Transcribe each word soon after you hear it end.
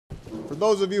For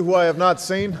those of you who I have not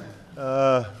seen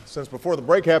since before the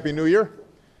break, Happy New Year.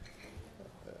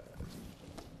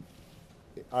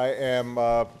 I am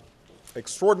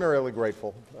extraordinarily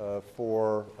grateful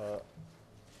for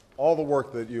all the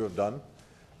work that you have done.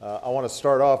 I want to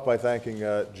start off by thanking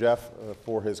Jeff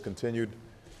for his continued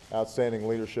outstanding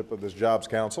leadership of this Jobs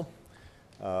Council.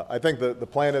 I think the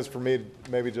plan is for me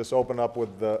to maybe just open up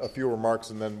with a few remarks,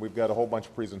 and then we've got a whole bunch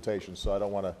of presentations, so I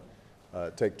don't want to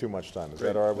take too much time. Is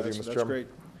that all right with you, Mr. Chairman?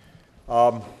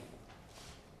 That's great.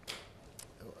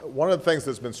 One of the things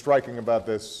that's been striking about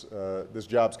this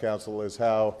Jobs Council is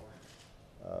how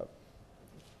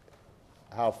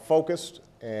focused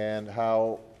and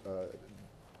how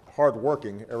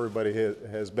hardworking everybody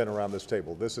has been around this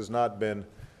table. This has not been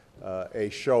a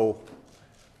show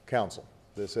council.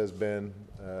 This has been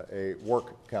a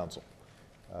work council.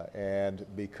 And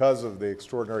because of the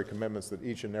extraordinary commitments that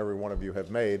each and every one of you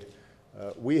have made,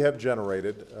 we have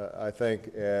generated, I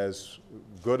think, as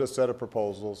good a set of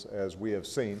proposals as we have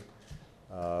seen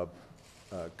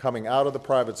coming out of the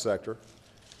private sector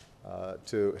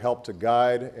to help to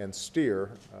guide and steer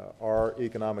our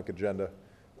economic agenda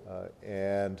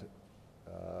and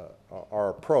our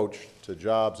approach to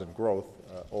jobs and growth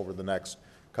over the next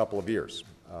couple of years.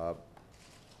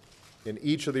 In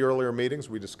each of the earlier meetings,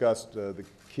 we discussed the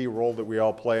key role that we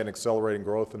all play in accelerating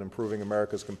growth and improving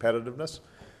America's competitiveness,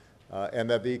 and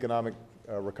that the economic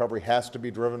recovery has to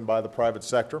be driven by the private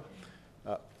sector.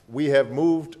 We have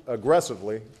moved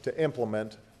aggressively to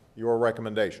implement your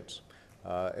recommendations.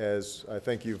 As I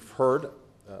think you've heard,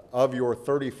 of your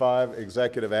 35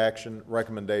 executive action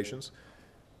recommendations,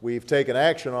 we've taken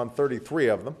action on 33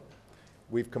 of them.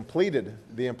 We've completed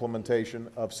the implementation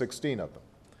of 16 of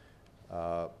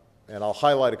them. And I'll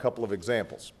highlight a couple of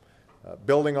examples.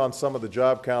 Building on some of the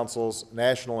Job Council's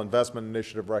National Investment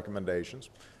Initiative recommendations,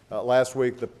 last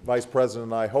week the Vice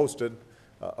President and I hosted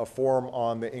a forum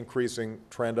on the increasing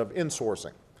trend of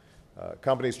insourcing,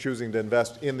 companies choosing to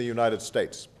invest in the United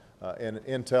States. And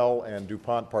Intel and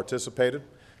DuPont participated,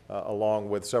 along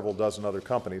with several dozen other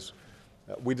companies.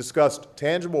 We discussed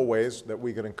tangible ways that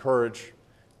we could encourage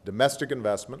domestic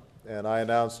investment, and I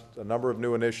announced a number of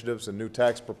new initiatives and new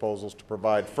tax proposals to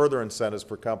provide further incentives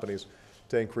for companies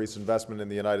to increase investment in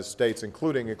the United States,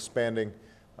 including expanding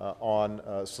on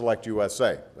Select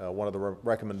USA, one of the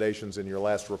recommendations in your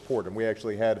last report. And we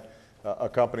actually had a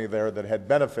company there that had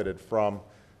benefited from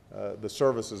the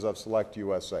services of Select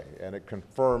USA, and it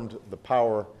confirmed the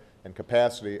power and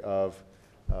capacity of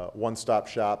one-stop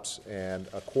shops and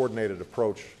a coordinated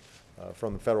approach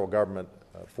from the federal government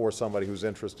for somebody who's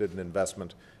interested in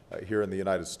investment here in the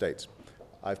United States.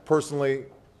 I've personally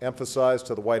emphasized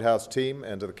to the White House team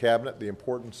and to the Cabinet the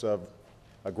importance of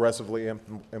aggressively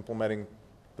implementing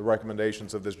the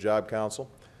recommendations of this Job Council.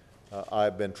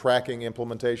 I've been tracking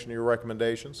implementation of your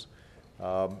recommendations,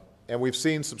 and we've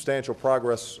seen substantial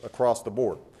progress across the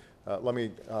board. Let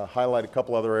me highlight a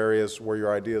couple other areas where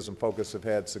your ideas and focus have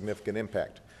had significant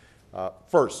impact.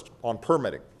 First, on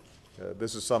permitting.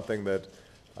 This is something that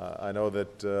I know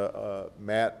that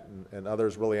Matt and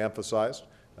others really emphasized.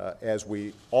 As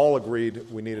we all agreed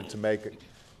we needed to make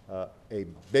a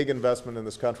big investment in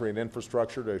this country in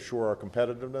infrastructure to assure our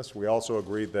competitiveness, we also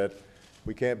agreed that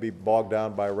we can't be bogged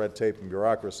down by red tape and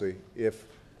bureaucracy if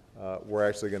we're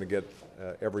actually going to get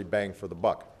every bang for the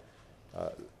buck.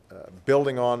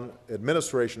 Building on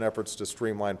administration efforts to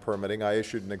streamline permitting, I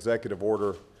issued an executive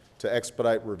order to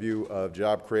expedite review of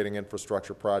job-creating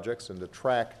infrastructure projects and to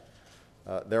track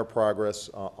their progress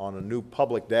on a new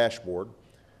public dashboard.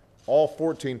 All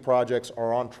 14 projects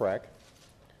are on track.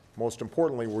 Most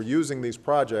importantly, we're using these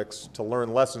projects to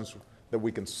learn lessons that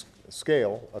we can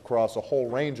scale across a whole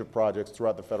range of projects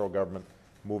throughout the federal government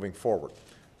moving forward.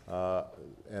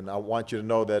 And I want you to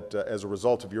know that as a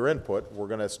result of your input, we're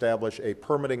going to establish a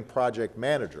permitting project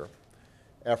manager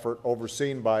effort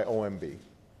overseen by OMB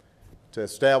to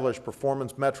establish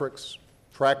performance metrics,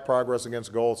 track progress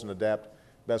against goals, and adapt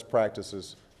best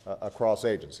practices across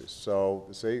agencies. So,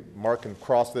 see, Mark can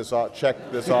cross this off, check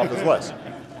this off his list.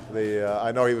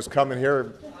 I know he was coming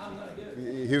here.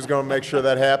 He was going to make sure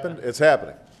that happened. It's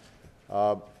happening.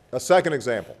 A second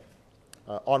example.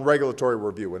 On regulatory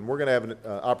review, and we're going to have an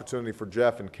opportunity for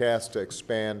Jeff and Cass to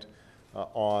expand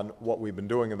on what we've been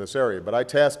doing in this area. But I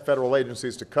tasked federal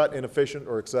agencies to cut inefficient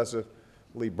or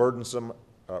excessively burdensome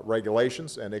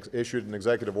regulations and issued an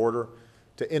executive order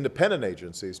to independent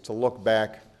agencies to look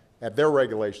back at their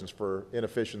regulations for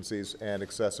inefficiencies and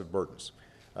excessive burdens.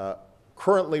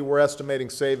 Currently, we're estimating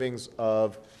savings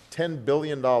of $10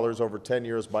 billion over 10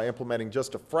 years by implementing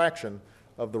just a fraction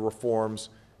of the reforms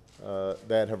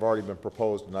that have already been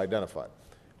proposed and identified.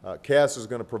 Cass is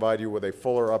going to provide you with a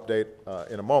fuller update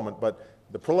in a moment, but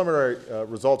the preliminary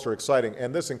results are exciting,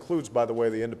 and this includes, by the way,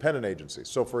 the independent agencies.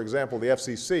 So, for example, the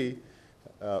FCC,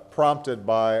 prompted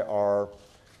by our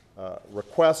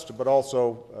request, but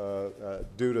also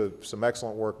due to some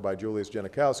excellent work by Julius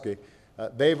Janikowski,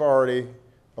 they've already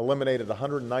eliminated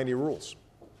 190 rules,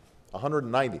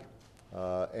 190.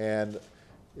 And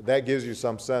that gives you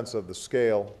some sense of the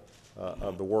scale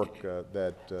of the work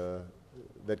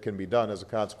that can be done as a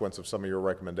consequence of some of your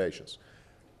recommendations.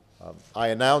 I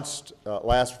announced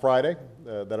last Friday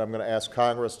that I'm going to ask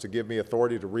Congress to give me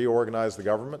authority to reorganize the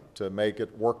government to make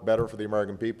it work better for the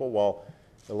American people while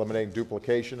eliminating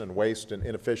duplication and waste and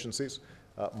inefficiencies.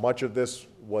 Much of this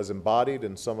was embodied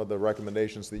in some of the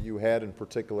recommendations that you had in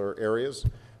particular areas.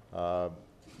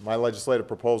 My legislative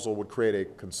proposal would create a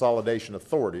consolidation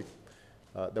authority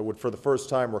that would, for the first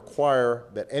time, require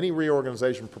that any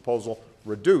reorganization proposal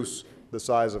reduce the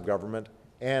size of government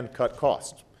and cut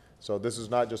costs. So this is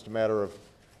not just a matter of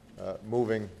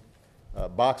moving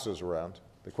boxes around.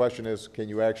 The question is, can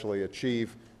you actually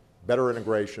achieve better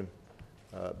integration,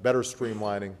 better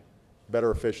streamlining, better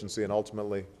efficiency, and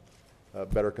ultimately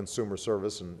better consumer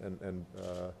service and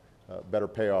better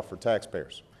payoff for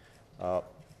taxpayers?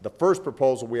 The first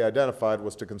proposal we identified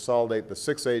was to consolidate the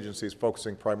 6 agencies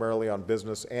focusing primarily on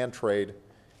business and trade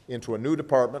into a new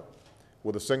department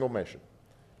with a single mission: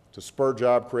 to spur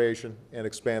job creation and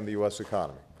expand the U.S.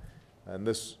 economy. And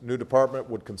this new department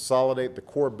would consolidate the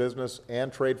core business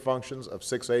and trade functions of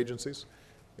 6 agencies.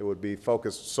 It would be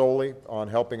focused solely on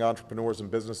helping entrepreneurs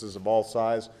and businesses of all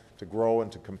size to grow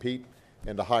and to compete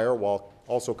and to hire, while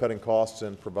also cutting costs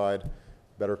and provide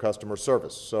better customer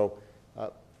service. So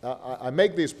I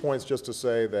make these points just to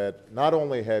say that not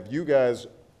only have you guys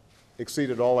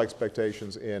exceeded all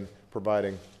expectations in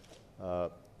providing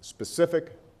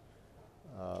specific,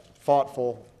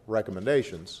 thoughtful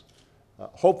recommendations,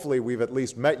 hopefully we've at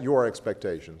least met your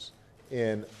expectations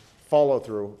in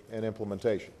follow-through and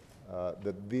implementation.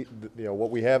 What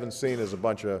we haven't seen is a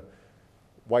bunch of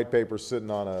white papers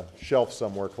sitting on a shelf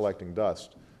somewhere collecting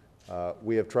dust.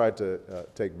 We have tried to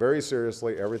take very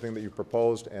seriously everything that you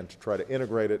proposed and to try to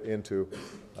integrate it into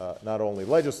not only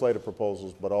legislative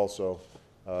proposals, but also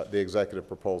the executive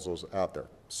proposals out there.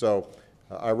 So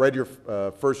I read your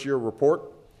first-year report.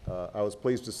 I was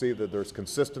pleased to see that there's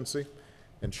consistency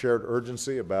and shared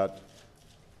urgency about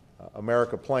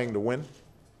America playing to win.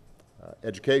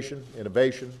 Education,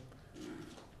 innovation,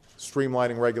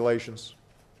 streamlining regulations,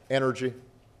 energy,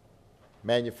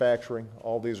 manufacturing,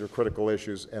 all these are critical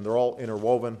issues, and they're all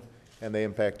interwoven, and they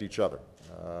impact each other.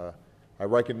 I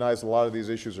recognize a lot of these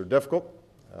issues are difficult.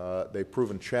 They've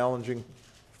proven challenging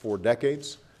for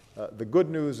decades. The good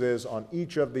news is, on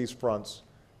each of these fronts,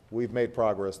 we've made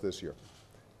progress this year.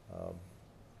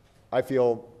 I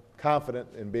feel confident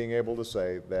in being able to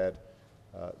say that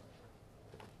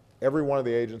every one of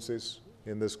the agencies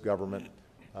in this government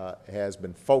has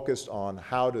been focused on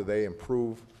how do they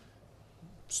improve,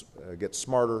 get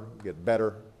smarter, get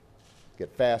better,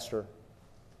 get faster,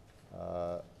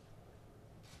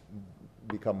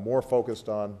 become more focused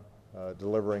on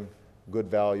delivering good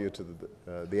value to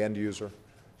the end user.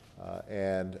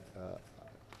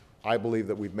 I believe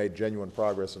that we've made genuine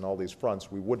progress in all these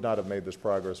fronts. We would not have made this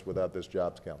progress without this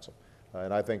Jobs Council.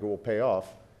 And I think it will pay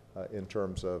off in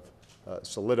terms of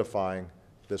solidifying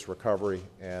this recovery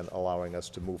and allowing us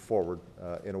to move forward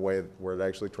in a way where it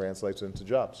actually translates into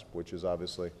jobs, which has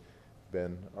obviously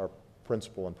been our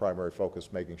principal and primary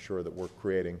focus, making sure that we're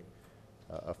creating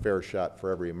a fair shot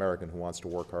for every American who wants to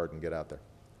work hard and get out there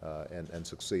and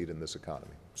succeed in this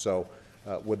economy. So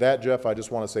with that, Jeff, I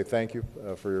just want to say thank you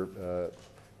for your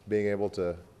being able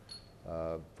to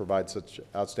provide such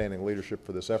outstanding leadership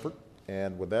for this effort.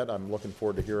 And with that, I'm looking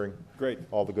forward to hearing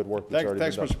all the good work that's already been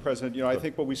done. Thanks, Mr. President. You know, I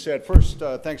think what we said first,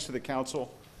 thanks to the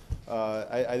council.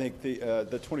 I think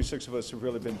the 26 of us have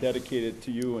really been dedicated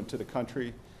to you and to the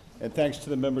country. And thanks to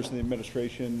the members of the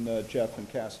administration, Jeff and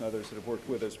Cass and others that have worked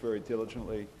with us very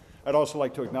diligently. I'd also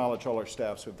like to acknowledge all our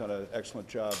staffs who have done an excellent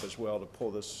job as well to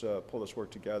pull this work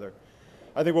together.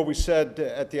 I think what we said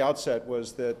at the outset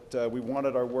was that we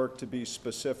wanted our work to be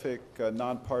specific,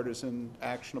 nonpartisan,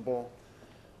 actionable.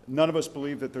 None of us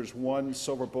believe that there's one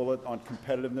silver bullet on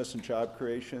competitiveness and job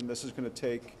creation. This is going to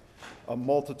take a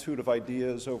multitude of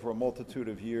ideas over a multitude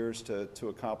of years to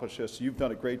accomplish this. You've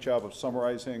done a great job of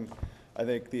summarizing, I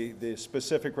think, the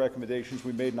specific recommendations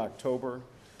we made in October.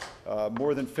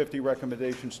 More than 50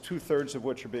 recommendations, 2/3 of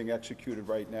which are being executed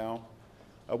right now.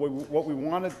 What we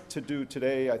wanted to do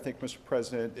today, I think, Mr.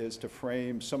 President, is to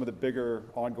frame some of the bigger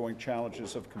ongoing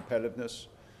challenges of competitiveness.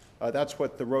 That's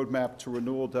what the roadmap to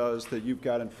renewal does that you've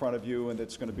got in front of you and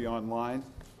that's going to be online.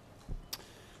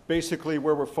 Basically,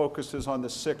 where we're focused is on the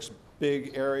 6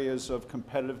 big areas of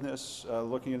competitiveness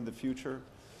looking into the future.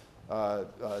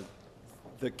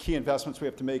 The key investments we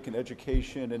have to make in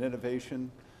education and innovation,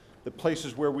 the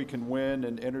places where we can win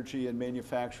in energy and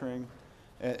manufacturing,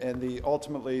 and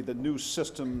ultimately the new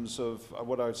systems of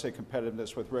what I would say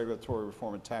competitiveness with regulatory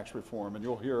reform and tax reform. And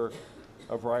you'll hear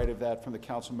a variety of that from the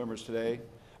council members today.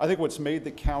 I think what's made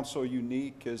the council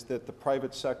unique is that the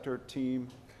private sector team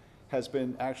has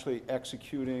been actually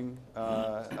executing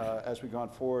as we've gone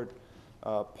forward.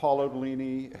 Paul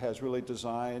Odolini has really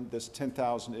designed this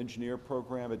 10,000 engineer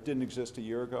program. It didn't exist a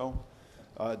year ago.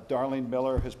 Darlene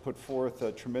Miller has put forth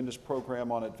a tremendous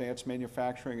program on advanced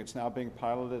manufacturing. It's now being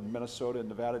piloted in Minnesota and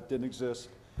Nevada. It didn't exist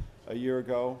a year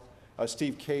ago.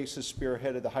 Steve Case has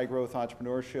spearheaded the high growth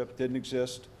entrepreneurship. Didn't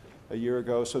exist a year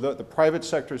ago. So the private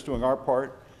sector is doing our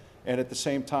part. And at the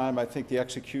same time, I think the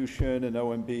execution and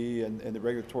OMB and the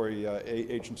regulatory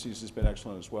agencies has been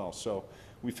excellent as well. So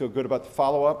we feel good about the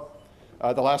follow-up.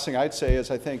 The last thing I'd say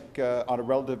is I think on a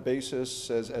relative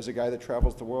basis, as a guy that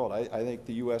travels the world, I think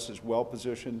the U.S. is well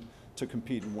positioned to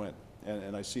compete and win.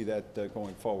 And I see that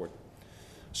going forward.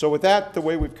 So with that, the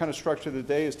way we've kind of structured the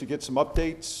day is to get some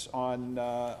updates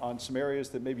on some areas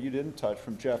that maybe you didn't touch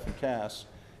from Jeff and Cass.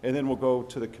 And then we'll go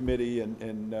to the committee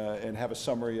and have a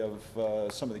summary of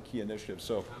some of the key initiatives.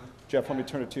 So, Jeff, let me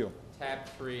turn it to you. Tab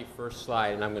 3, first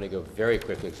slide, and I'm going to go very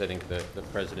quickly because I think the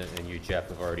President and you, Jeff,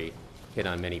 have already hit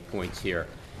on many points here.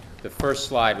 The first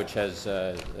slide, which has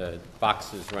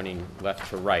boxes running left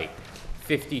to right,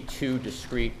 52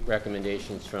 discrete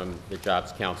recommendations from the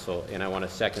Jobs Council, and I want to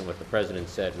second what the President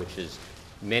said, which is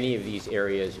many of these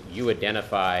areas you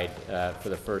identified for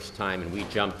the first time and we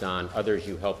jumped on. Others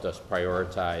you helped us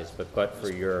prioritize, but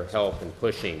for your help in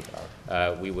pushing,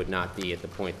 we would not be at the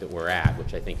point that we're at,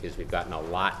 which I think is we've gotten a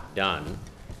lot done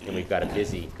and we've got a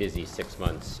busy 6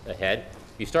 months ahead.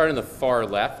 You start on the far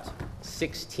left,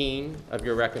 16 of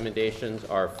your recommendations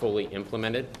are fully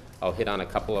implemented. I'll hit on a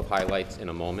couple of highlights in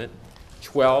a moment.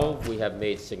 12, we have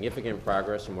made significant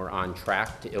progress and we're on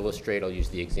track to illustrate. I'll use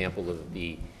the example of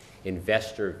the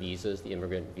investor visas, the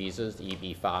immigrant visas, the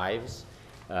EB-5s.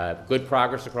 Good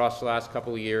progress across the last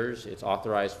couple of years. It's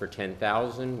authorized for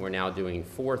 10,000. We're now doing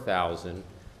 4,000.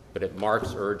 But at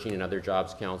Mark's urging and other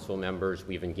Jobs Council members,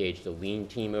 we've engaged a lean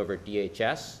team over at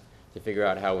DHS to figure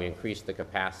out how we increase the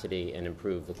capacity and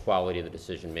improve the quality of the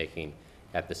decision making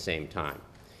at the same time.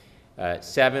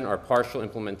 7 are partial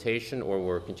implementation, or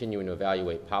we're continuing to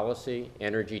evaluate policy.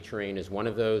 Energy terrain is one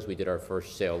of those. We did our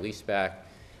first sale leaseback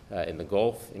in the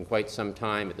Gulf in quite some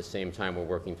time. At the same time, we're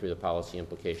working through the policy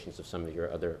implications of some of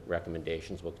your other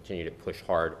recommendations. We'll continue to push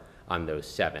hard on those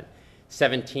 7.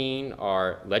 17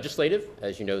 are legislative.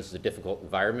 As you know, this is a difficult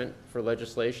environment for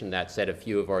legislation. That said, a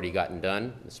few have already gotten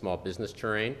done. The small business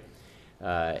terrain,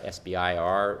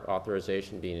 SBIR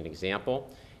authorization being an example.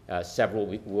 Several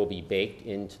will be baked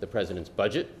into the President's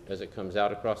budget as it comes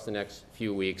out across the next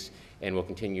few weeks, and we'll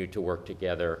continue to work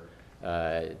together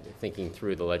thinking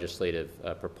through the legislative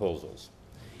proposals.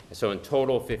 So in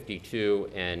total, 52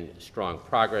 and strong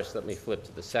progress. Let me flip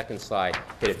to the second slide,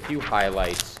 hit a few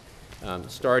highlights,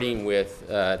 starting with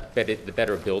the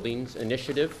Better Buildings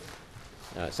Initiative,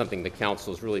 something the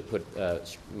Council has really put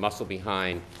muscle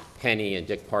behind, Penny and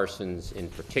Dick Parsons in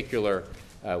particular.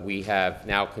 We have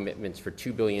now commitments for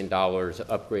 $2 billion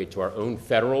upgrade to our own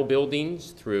federal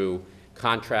buildings through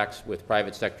contracts with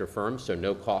private sector firms, so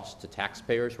no cost to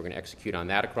taxpayers. We're going to execute on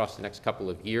that across the next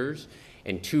couple of years,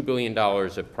 and $2 billion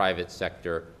of private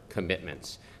sector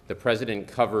commitments. The President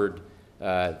covered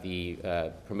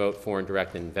the promote foreign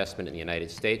direct investment in the United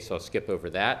States, so I'll skip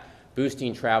over that.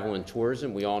 Boosting travel and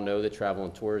tourism. We all know that travel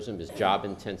and tourism is job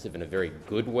intensive in a very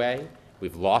good way.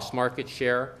 We've lost market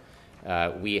share.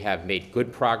 We have made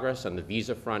good progress on the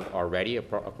visa front already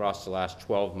across the last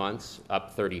 12 months,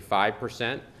 up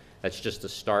 35%. That's just a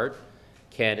start.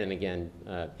 Ken and again,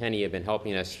 Penny have been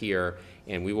helping us here,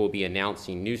 and we will be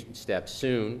announcing new steps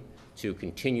soon to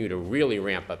continue to really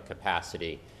ramp up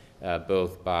capacity,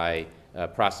 both by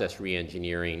process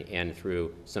re-engineering and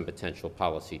through some potential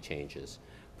policy changes.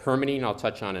 Permitting, I'll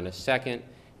touch on in a second.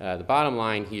 The bottom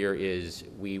line here is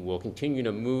we will continue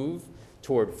to move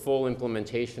toward full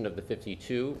implementation of the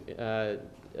 52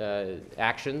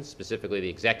 actions, specifically the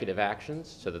executive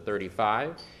actions, so the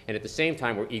 35, and at the same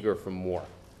time we're eager for more.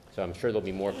 So I'm sure there'll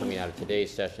be more coming out of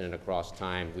today's session and across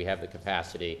time. We have the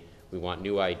capacity, we want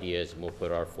new ideas, and we'll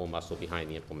put our full muscle behind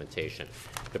the implementation.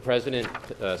 The President,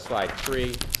 slide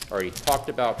 3, already talked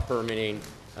about permitting.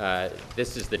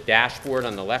 This is the dashboard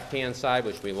on the left-hand side,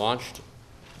 which we launched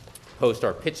post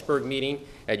our Pittsburgh meeting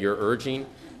at your urging.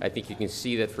 I think you can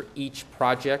see that for each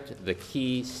project, the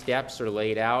key steps are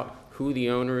laid out, who the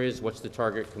owner is, what's the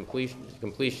target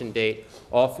completion date.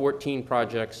 All 14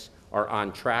 projects are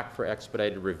on track for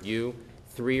expedited review.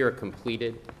 3 are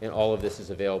completed, and all of this is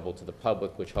available to the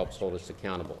public, which helps hold us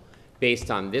accountable.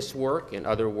 Based on this work and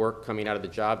other work coming out of the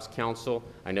Jobs Council,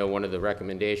 I know one of the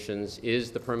recommendations is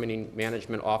the Permitting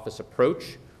Management Office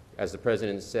approach. As the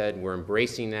President said, we're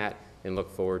embracing that and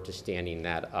look forward to standing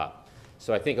that up.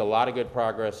 So I think a lot of good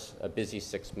progress, a busy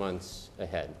 6 months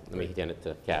ahead. Let me hand it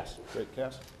to Cass. Great,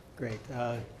 Cass. Great.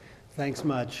 Thanks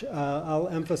much. I'll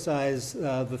emphasize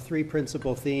the 3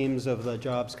 principal themes of the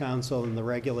Jobs Council in the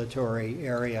regulatory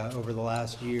area over the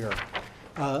last year.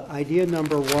 Idea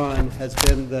number 1 has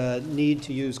been the need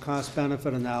to use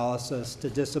cost-benefit analysis to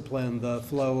discipline the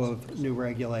flow of new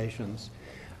regulations.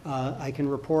 I can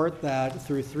report that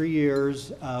through 3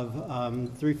 years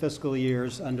of 3 fiscal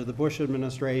years under the Bush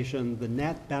administration, the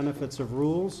net benefits of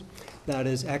rules, that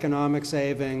is economic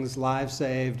savings, lives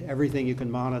saved, everything you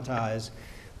can monetize.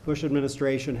 Bush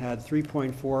administration had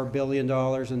 $3.4 billion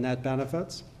in net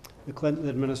benefits. The Clinton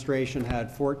administration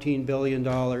had $14 billion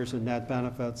in net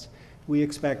benefits. We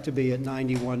expect to be at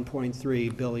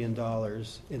 $91.3 billion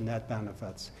in net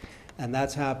benefits. And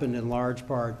that's happened in large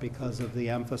part because of the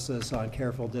emphasis on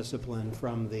careful discipline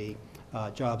from the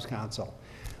Jobs Council.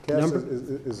 Cass,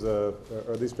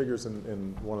 are these figures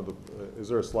in one of the, is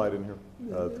there a slide in here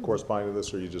corresponding to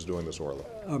this, or are you just doing this orally?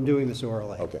 I'm doing this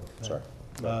orally. Okay, sorry.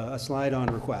 A slide on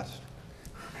request.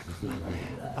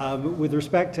 With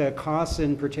respect to costs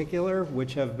in particular,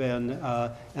 which have been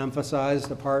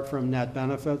emphasized apart from net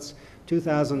benefits,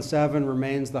 2007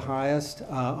 remains the highest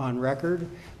on record,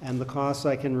 and the costs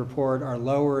I can report are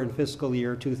lower in fiscal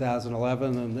year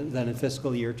 2011 than in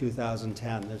fiscal year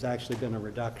 2010. There's actually been a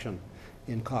reduction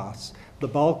in costs. The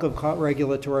bulk of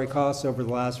regulatory costs over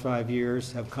the last 5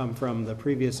 years have come from the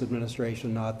previous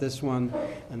administration, not this one,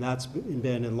 and that's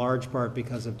been in large part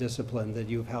because of discipline that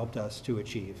you've helped us to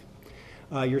achieve.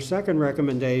 Your second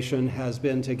recommendation has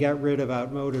been to get rid of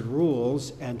outmoded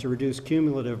rules and to reduce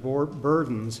cumulative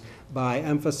burdens by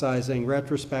emphasizing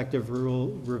retrospective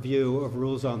review of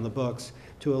rules on the books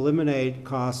to eliminate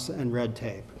costs and red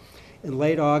tape. In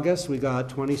late August, we got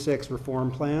 26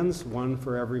 reform plans, 1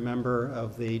 for every member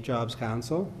of the Jobs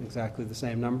Council, exactly the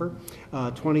same number,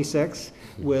 26,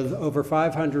 with over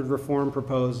 500 reform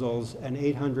proposals and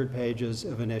 800 pages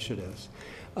of initiatives.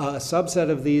 A subset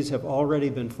of these have already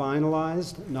been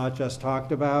finalized, not just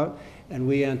talked about, and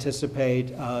we anticipate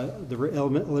the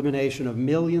elimination of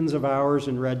millions of hours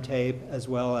in red tape as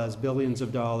well as billions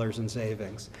of dollars in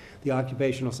savings. The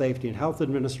Occupational Safety and Health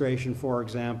Administration, for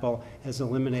example, has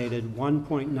eliminated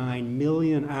 1.9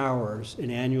 million hours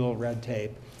in annual red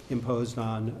tape imposed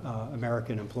on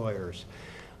American employers.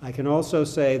 I can also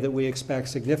say that we expect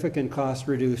significant cost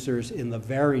reducers in the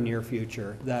very near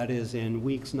future, that is in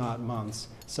weeks, not months,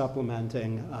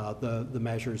 supplementing the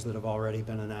measures that have already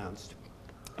been announced.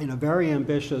 In a very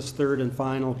ambitious third and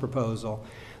final proposal,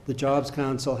 the Jobs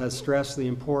Council has stressed the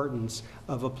importance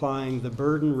of applying the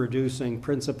burden-reducing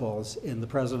principles in the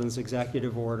President's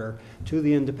executive order to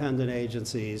the independent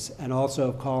agencies and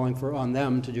also calling on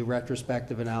them to do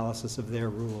retrospective analysis of their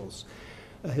rules.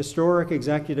 A historic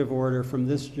executive order from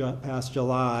this past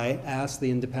July asked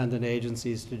the independent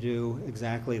agencies to do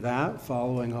exactly that,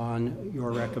 following on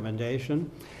your recommendation.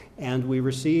 And we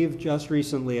received just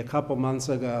recently, a couple months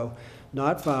ago,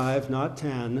 not 5, not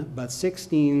 10, but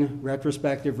 16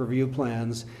 retrospective review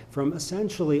plans from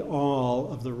essentially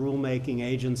all of the rulemaking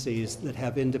agencies that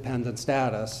have independent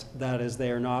status. That is, they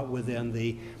are not within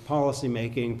the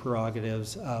policymaking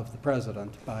prerogatives of the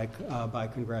President by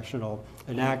congressional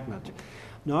enactment.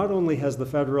 Not only has the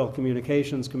Federal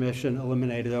Communications Commission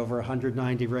eliminated over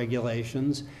 190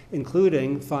 regulations,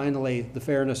 including, finally, the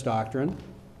Fairness Doctrine,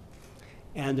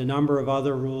 and a number of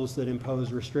other rules that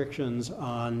impose restrictions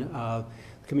on the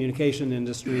communication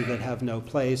industry that have no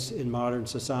place in modern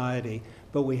society,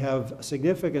 but we have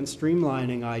significant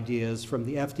streamlining ideas from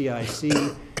the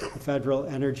FDIC, the Federal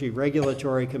Energy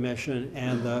Regulatory Commission,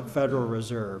 and the Federal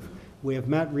Reserve. We have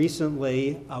met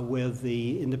recently with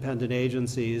the independent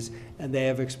agencies, and they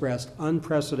have expressed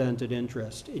unprecedented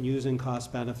interest in using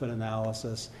cost-benefit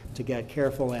analysis to get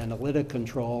careful analytic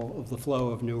control of the flow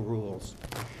of new rules.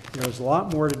 There's a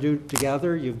lot more to do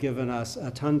together. You've given us a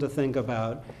ton to think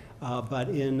about, but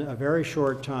in a very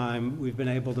short time, we've been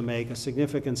able to make a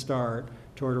significant start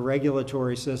toward a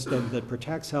regulatory system that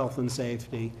protects health and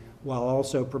safety while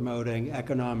also promoting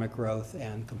economic growth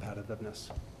and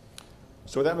competitiveness.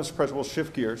 So with that, Mr. President, we'll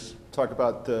shift gears, talk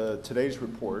about today's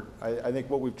report. I think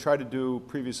what we've tried to do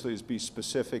previously is be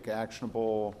specific,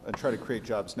 actionable, and try to create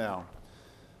jobs now.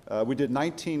 We did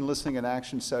 19 listening and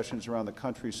action sessions around the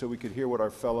country so we could hear what our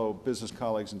fellow business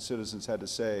colleagues and citizens had to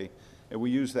say, and we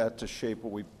used that to shape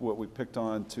what we picked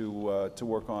on to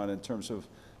work on in terms of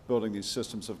building these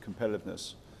systems of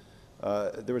competitiveness.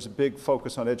 There was a big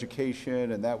focus on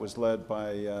education, and that was led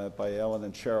by Ellen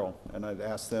and Cheryl, and I'd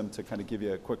ask them to kind of give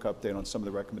you a quick update on some of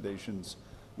the recommendations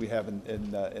we have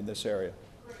in this area.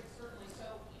 Great, certainly. So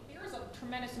there is a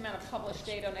tremendous amount of published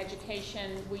data on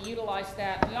education. We utilize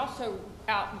that. We also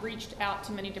reached out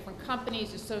to many different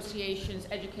companies, associations,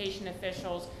 education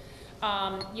officials,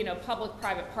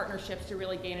 public-private partnerships to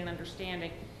really gain an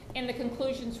understanding. And the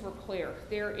conclusions were clear.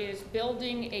 There is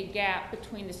building a gap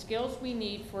between the skills we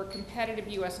need for a competitive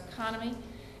U.S. economy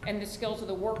and the skills of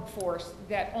the workforce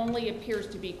that only appears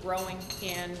to be growing,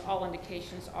 and all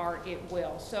indications are it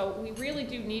will. So we really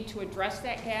do need to address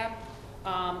that gap,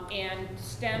 and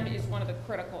STEM is one of the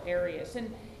critical areas.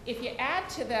 And if you add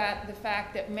to that the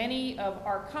fact that many of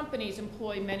our companies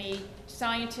employ many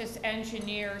scientists,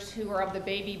 engineers who are of the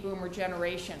baby boomer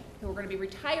generation, who are going to be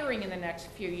retiring in the next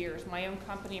few years. My own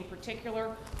company in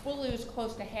particular will lose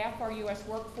close to half our U.S.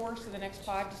 workforce in the next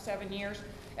 5 to 7 years.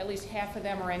 At least half of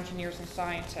them are engineers and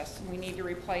scientists, and we need to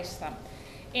replace them.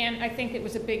 And I think it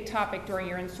was a big topic during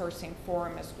your insourcing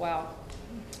forum as well.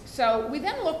 So we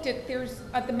then looked at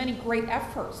the many great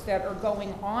efforts that are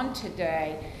going on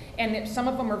today, and that some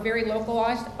of them are very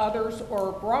localized, others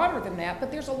are broader than that,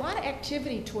 but there's a lot of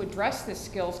activity to address this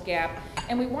skills gap,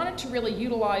 and we wanted to really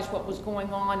utilize what was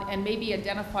going on and maybe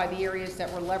identify the areas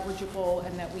that were leverageable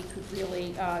and that we could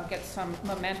really get some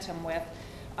momentum with.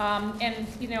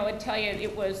 I'd tell you,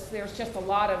 there's just a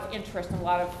lot of interest, and a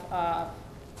lot of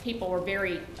people were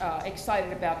very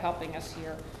excited about helping us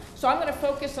here. So I'm going to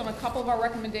focus on a couple of our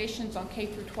recommendations on K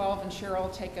through 12, and Cheryl will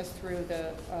take us through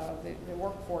the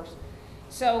workforce.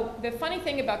 So the funny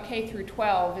thing about K through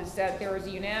 12 is that there is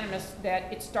a unanimous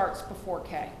that it starts before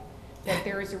K. That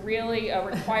there is really a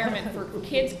requirement for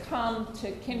kids come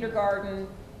to kindergarten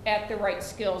at the right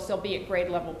skills, they'll be at grade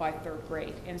level by 3rd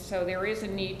grade. And so there is a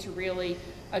need to really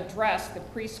address the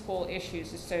preschool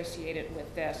issues associated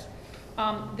with this.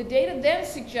 The data then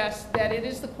suggests that it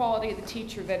is the quality of the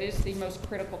teacher that is the most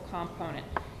critical component.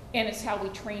 And it's how we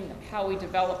train them, how we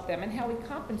develop them, and how we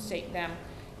compensate them.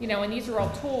 And these are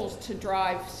all tools to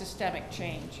drive systemic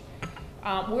change.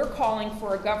 We're calling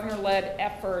for a governor-led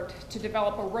effort to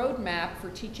develop a roadmap for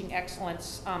teaching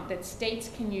excellence that states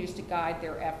can use to guide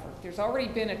their effort. There's already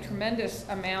been a tremendous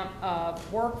amount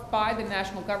of work by the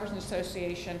National Governors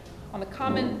Association on the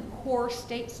Common Core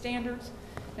State Standards.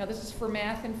 Now, this is for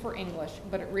math and for English,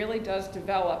 but it really does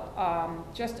develop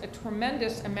just a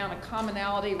tremendous amount of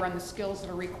commonality around the skills that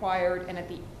are required and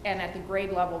at the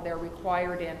grade level they're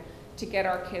required in to get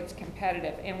our kids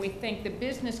competitive. And we think the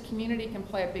business community can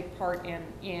play a big part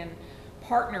in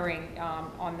partnering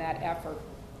on that effort.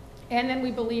 And then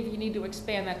we believe you need to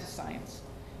expand that to science.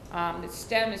 That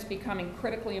STEM is becoming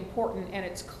critically important, and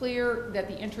it's clear that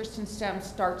the interest in STEM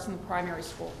starts in the primary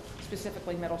school,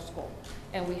 specifically middle school.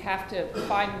 And we have to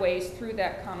find ways through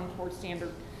that Common Core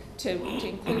standard to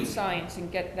include science and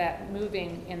get that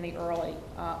moving in the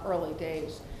early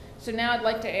days. So now I'd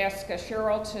like to ask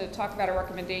Cheryl to talk about our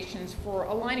recommendations for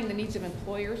aligning the needs of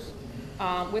employers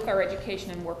with our education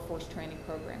and workforce training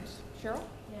programs. Cheryl?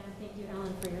 Yeah, thank you,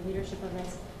 Ellen, for your leadership of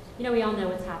this. We all know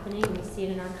what's happening. We see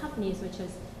it in our companies, which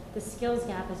is the skills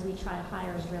gap as we try to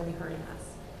hire is really hurting us.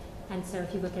 And so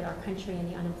if you look at our country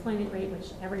and the unemployment rate,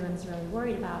 which everyone's really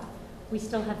worried about, we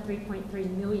still have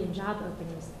 3.3 million job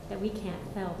openings that we can't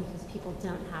fill because people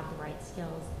don't have the right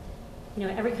skills.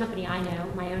 Every company I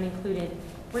know, my own included,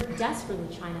 we're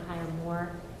desperately trying to hire more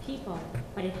people,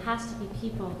 but it has to be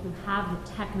people who have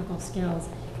the technical skills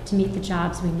to meet the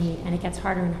jobs we need, and it gets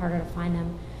harder and harder to find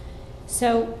them.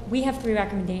 So we have 3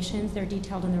 recommendations. They're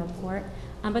detailed in the report.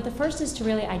 But the first is to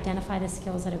really identify the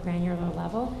skills at a granular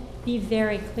level. Be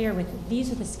very clear with these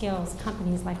are the skills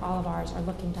companies like all of ours are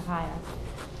looking to hire.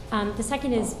 The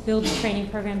second is build training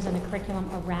programs and the curriculum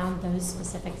around those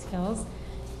specific skills.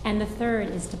 And the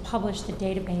third is to publish the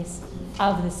database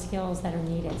of the skills that are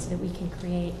needed so that we can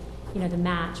create, the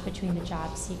match between the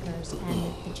job seekers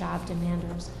and the job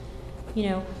demanders.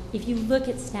 If you look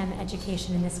at STEM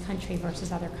education in this country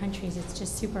versus other countries, it's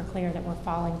just super clear that we're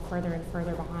falling further and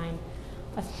further behind.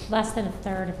 Less than a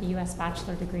third of the U.S.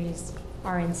 bachelor degrees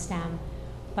are in STEM,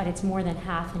 but it's more than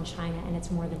half in China and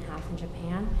it's more than half in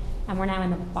Japan. And we're now in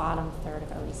the bottom third of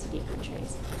OECD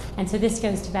countries. And so this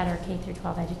goes to better K through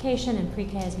 12 education and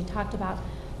pre-K, as we talked about,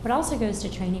 but also goes to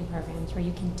training programs where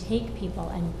you can take people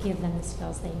and give them the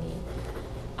skills they need.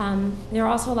 There are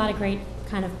also a lot of great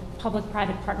kind of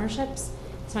public-private partnerships.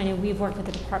 So I know we've worked with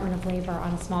the Department of Labor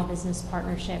on a small business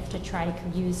partnership to try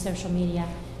to use social media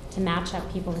to match up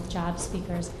people with job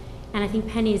seekers. And I think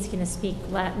Penny is going to speak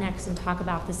next and talk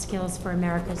about the Skills for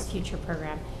America's Future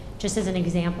program, just as an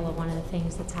example of one of the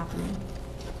things that's happening.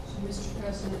 So, Mr.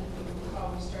 President, if you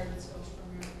recall, we started Skills for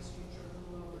America's Future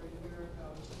a little over a year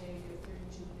ago. Today, we have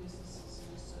 32 businesses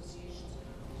and associations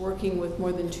working with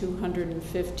more than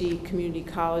 250 community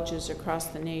colleges across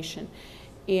the nation.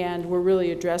 And we're really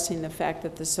addressing the fact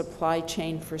that the supply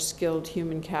chain for skilled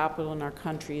human capital in our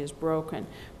country is broken.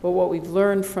 But what we've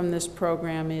learned from this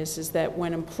program is that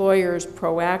when employers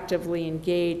proactively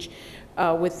engage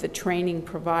with the training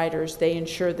providers, they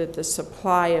ensure that the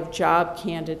supply of job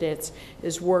candidates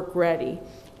is work ready,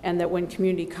 and that when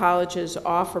community colleges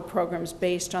offer programs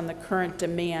based on the current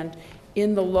demand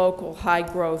in the local high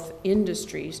growth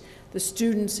industries, the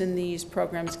students in these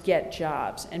programs get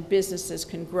jobs, and businesses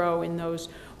can grow in those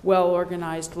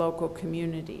well-organized local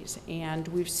communities. And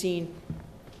we've seen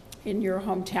in your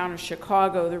hometown of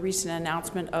Chicago the recent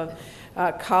announcement of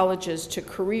colleges to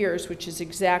careers, which is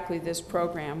exactly this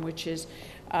program, which is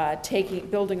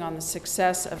building on the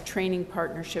success of training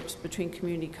partnerships between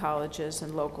community colleges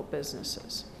and local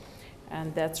businesses.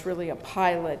 And that's really a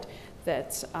pilot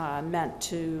that's meant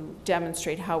to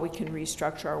demonstrate how we can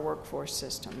restructure our workforce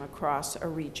system across a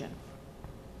region.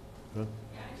 Yeah, and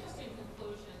just in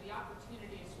conclusion, the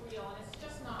opportunity is real, and it's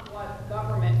just not what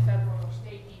government, federal or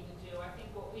state need to do. I think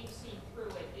what we've seen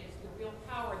through it is the real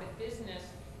power that business,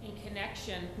 in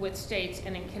connection with states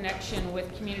and in connection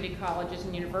with community colleges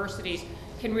and universities,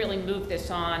 can really move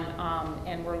this on,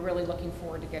 and we're really looking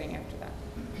forward to getting after that.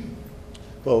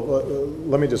 Well,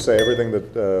 let me just say everything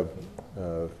that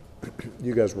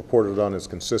you guys reported on is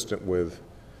consistent with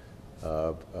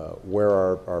where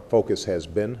our focus has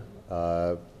been.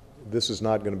 This is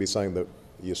not going to be something that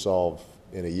you solve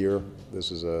in a year.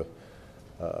 This is a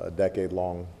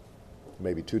decade-long,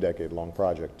 maybe 2-decade-long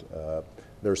project.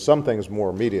 There's some things more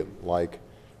immediate, like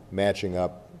matching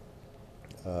up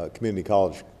community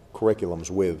college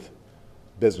curriculums with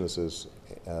businesses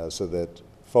so that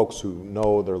folks who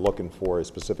know they're looking for a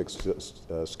specific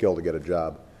skill to get a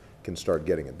job can start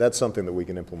getting it. That's something that we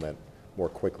can implement more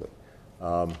quickly.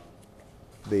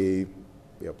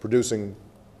 Producing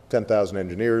 10,000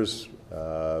 engineers,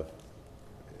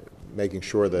 making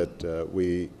sure that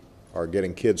we are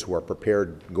getting kids who are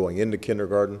prepared going into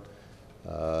kindergarten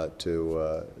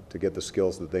to get the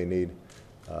skills that they need.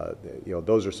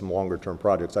 Those are some longer-term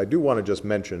projects. I do want to just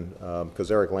mention, because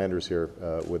Eric Lander's here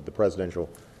with the Presidential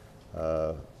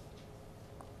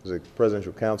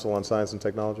Council on Science and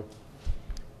Technology?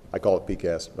 I call it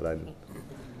PCAST, but I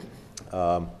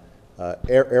didn't.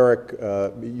 Eric,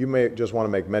 you may just want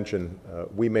to make mention,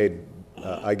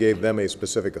 I gave them a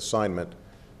specific assignment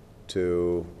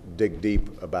to dig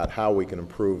deep about how we can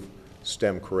improve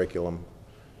STEM curriculum.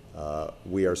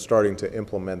 We are starting to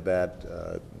implement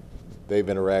that. They've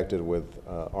interacted with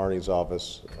Arnie's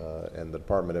office and the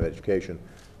Department of Education.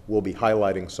 We'll be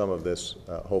highlighting some of this,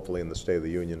 hopefully, in the State of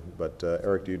the Union. But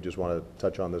Eric, do you just want to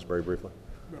touch on this very briefly?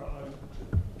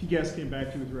 PCAST came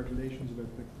back to you with recommendations about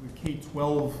the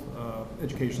K-12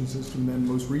 education system, then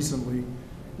most recently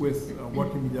with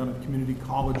what can be done at community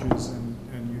colleges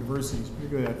and universities,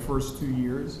 particularly that first 2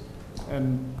 years.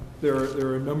 And there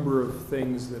are a number of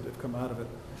things that have come out of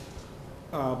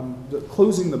it.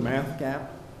 Closing the math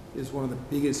gap is one of the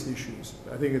biggest issues.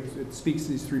 I think it speaks to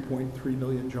these 3.3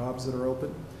 million jobs that are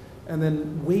open. And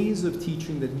then ways of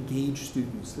teaching that engage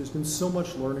students. There's been so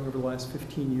much learning over the last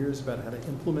 15 years about how to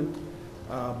implement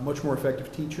much more effective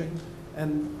teaching.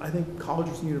 And I think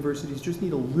colleges and universities just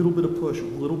need a little bit of push, a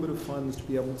little bit of funds to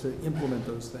be able to implement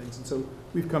those things. And so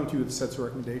we've come to you with sets of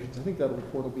recommendations. I think that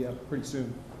report will be out pretty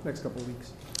soon, next couple of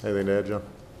weeks. Anything to add, John?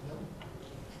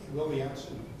 It will be out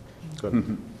soon. Good.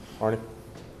 Arnie?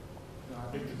 No,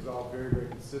 I think this is all very, very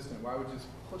consistent. Why would just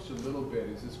push a little bit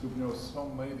is this group knows so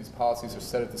many of these policies are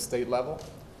set at the state level.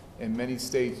 In many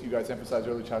states, you guys emphasize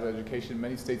early childhood education,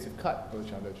 many states have cut early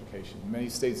childhood education. Many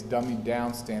states dummied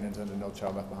down standards under No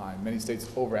Child Left Behind. Many states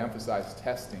overemphasize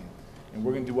testing. And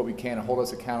we're going to do what we can to hold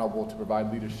us accountable to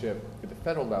provide leadership at the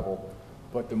federal level.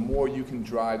 But the more you can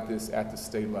drive this at the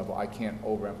state level, I can't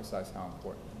overemphasize how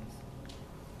important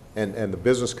it is. And the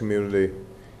business community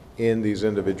in these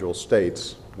individual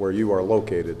states where you are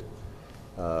located,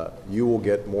 you will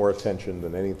get more attention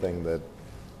than anything that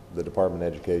the Department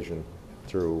of Education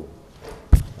through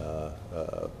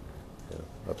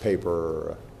a paper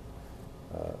or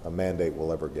a mandate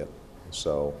will ever get.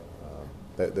 So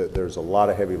there's a lot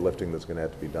of heavy lifting that's going to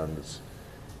have to be done.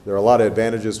 There are a lot of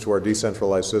advantages to our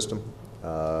decentralized system,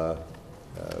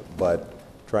 but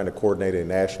trying to coordinate a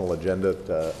national agenda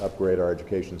to upgrade our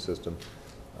education system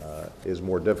is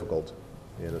more difficult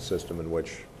in a system in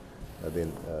which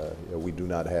we do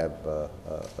not have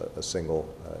a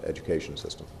single education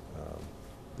system.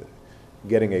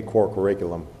 Getting a core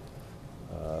curriculum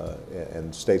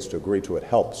and states to agree to it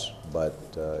helps, but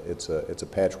it's a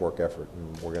patchwork effort,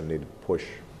 and we're going to need to push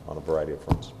on a variety of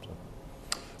fronts.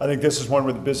 So. I think this is one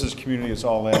where the business community is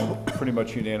all in, pretty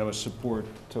much unanimous support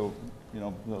to, you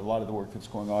know, a lot of the work that's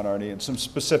going on, Arnie, and some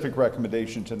specific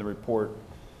recommendations in the report,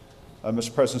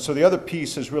 Mr. President. So the other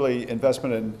piece is really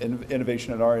investment in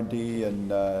innovation and R&D, and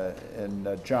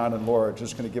John and Laura are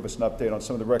just going to give us an update on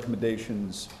some of the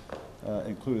recommendations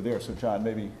included there. So John,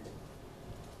 maybe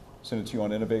send it to you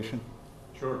on innovation.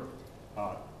 Sure.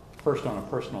 First, on a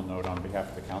personal note, on behalf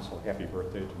of the council, happy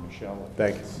birthday to Michelle.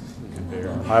 Thank you.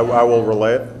 I will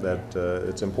relay it, that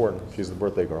it's important. She's the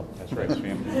birthday girl. That's right,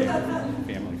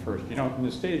 family first. You know, in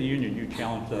the State of the Union, you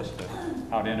challenged us to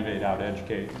out-innovate,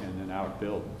 out-educate, and then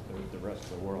out-build the rest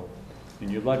of the world. And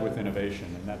you led with innovation,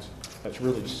 and that's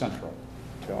really central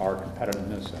to our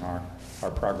competitiveness and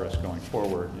our progress going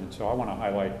forward. And so I want to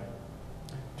highlight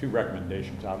 2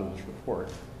 recommendations out of this report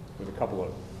with a couple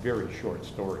of very short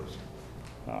stories.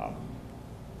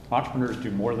 Entrepreneurs do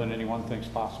more than anyone thinks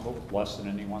possible, with less than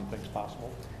anyone thinks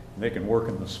possible. And they can work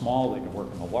in the small, they can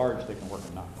work in the large, they can work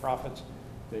in nonprofits,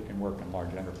 they can work in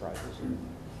large enterprises. And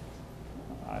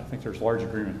I think there's large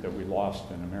agreement that we lost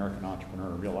an American entrepreneur,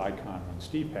 a real icon, when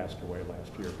Steve passed away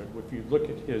last year. But if you look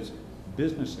at his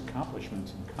business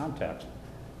accomplishments in context,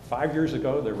 5 years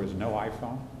ago there was no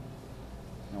iPhone.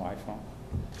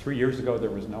 3 years ago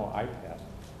there was no iPad.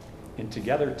 And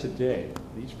together today,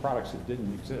 these products that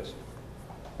didn't exist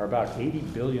are about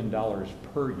 $80 billion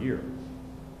per year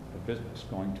of business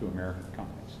going to American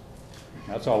companies.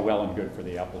 That's all well and good for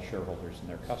the Apple shareholders and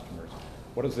their customers.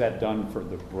 What has that done for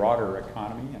the broader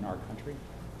economy in our country?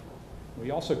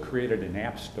 We also created an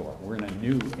app store. We're in a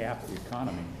new app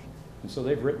economy. And so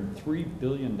they've written $3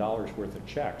 billion worth of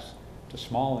checks to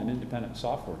small and independent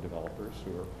software developers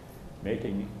who are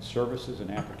making services and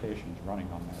applications running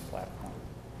on that platform.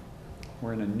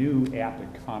 We're in a new app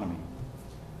economy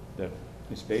that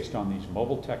is based on these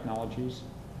mobile technologies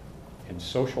and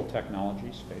social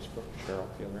technologies, Facebook, Cheryl,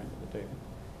 the other end of the table,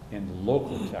 and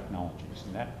local technologies.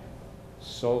 And that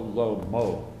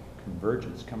so-low-mo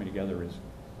convergence coming together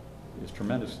is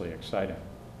tremendously exciting.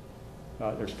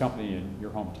 There's a company in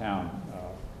your hometown,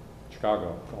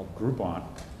 Chicago, called Groupon,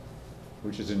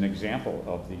 which is an example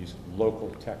of these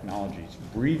local technologies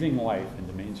breathing life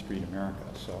into Main Street America.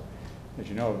 So, as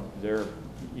you know, they're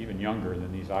even younger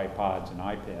than these iPods and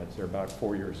iPads. They're about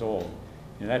 4 years old.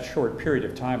 In that short period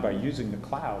of time, by using the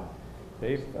cloud,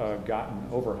 they've gotten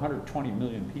over 120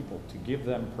 million people to give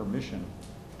them permission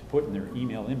to put in their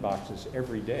email inboxes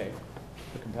every day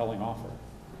a compelling offer.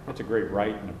 That's a great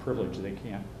right and a privilege they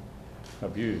can't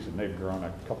abuse, and they've grown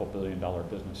a couple $1 billion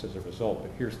business as a result.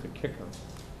 But here's the kicker.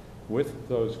 With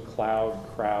those cloud,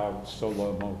 crowd,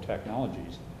 so-low-mo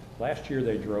technologies, last year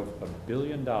they drove $1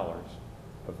 billion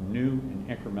of new and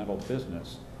incremental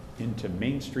business into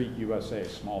Main Street USA,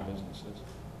 small businesses.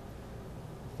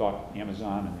 Thought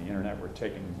Amazon and the internet were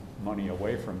taking money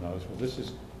away from those. Well, this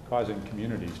is causing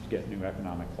communities to get new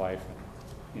economic life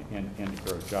and to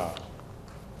grow jobs.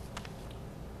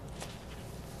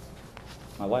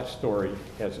 My last story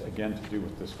has, again, to do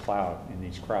with this cloud and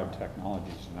these crowd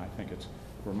technologies, and I think it's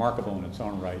remarkable in its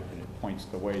own right, and it points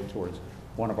the way towards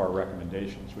one of our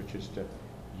recommendations, which is to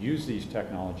use these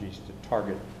technologies to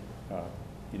target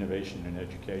innovation in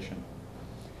education.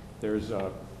 There's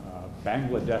a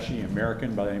Bangladeshi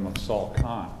American by the name of Saul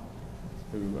Khan,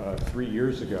 who 3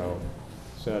 years ago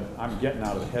said, I'm getting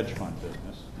out of the hedge fund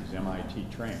business. He's MIT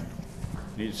trained.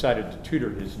 And he decided to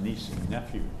tutor his niece and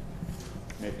nephew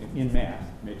in math,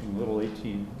 making little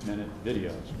 18-minute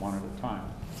videos, one at a time.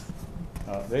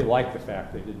 They liked the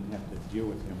fact they didn't have to deal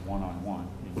with him one-on-one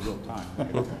in real time. They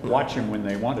could watch him when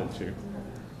they wanted to.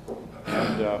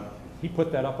 And he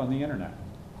put that up on the internet.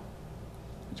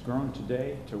 It's grown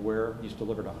today to where he's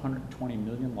delivered 120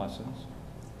 million lessons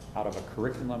out of a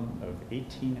curriculum of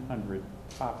 1,800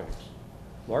 topics,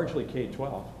 largely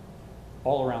K-12,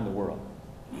 all around the world.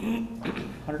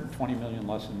 120 million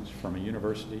lessons from a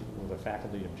university with a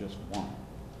faculty of just one.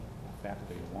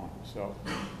 So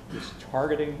this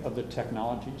targeting of the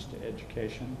technologies to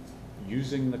education,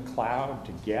 using the cloud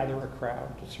to gather a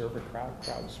crowd, to serve a crowd,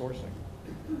 crowdsourcing,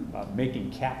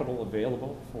 making capital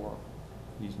available for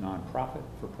these nonprofit,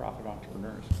 for-profit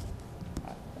entrepreneurs.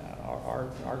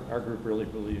 Our group really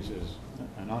believes is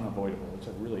an unavoidable, it's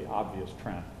a really obvious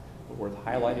trend, but worth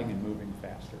highlighting and moving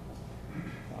faster.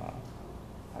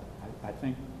 I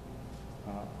think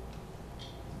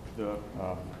the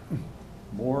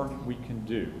more we can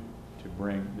do to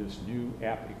bring this new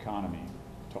app economy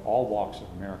to all walks of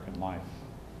American life,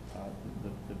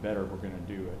 the better we're going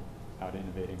to do it, out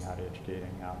innovating, out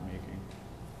educating, out making,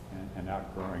 and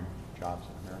outgrowing jobs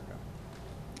in America.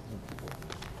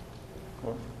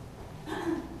 Laura?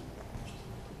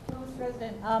 Well, Mr.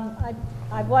 President,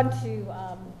 I want to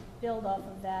build off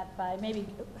of that by maybe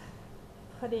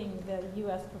putting the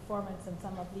U.S. performance in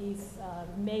some of these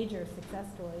major success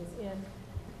stories in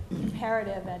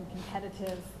comparative and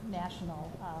competitive national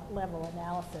level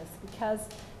analysis, because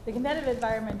the competitive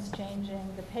environment's changing,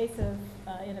 the pace of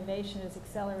innovation is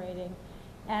accelerating,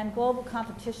 and global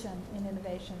competition in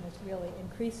innovation is really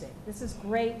increasing. This is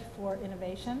great for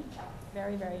innovation,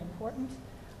 very, very important.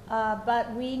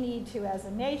 But we need to, as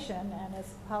a nation and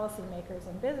as policymakers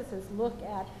and businesses, look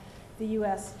at the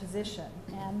U.S. position.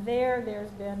 And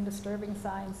there's been disturbing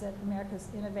signs that America's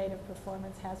innovative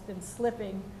performance has been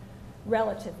slipping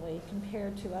relatively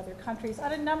compared to other countries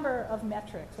on a number of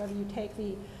metrics, whether you take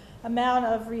the amount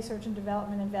of research and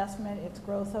development investment, its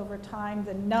growth over time,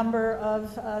 the number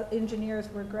of engineers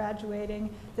we're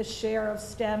graduating, the share of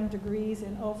STEM degrees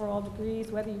in overall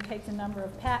degrees, whether you take the number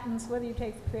of patents, whether you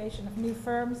take the creation of new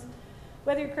firms,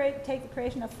 whether you take the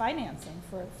creation of financing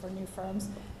for new firms.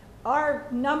 Our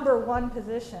number one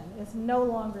position is no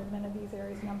longer in many of these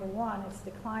areas number one. It's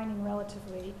declining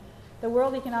relatively. The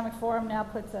World Economic Forum now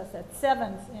puts us at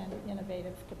 7th in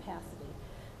innovative capacity.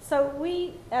 So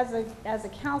we, as a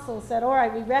council, said, all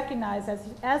right, we recognize,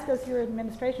 as does your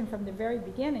administration from the very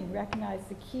beginning, recognize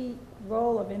the key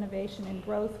role of innovation in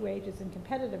growth, wages, and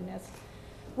competitiveness.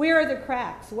 Where are the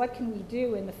cracks? What can we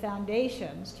do in the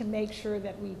foundations to make sure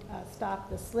that we stop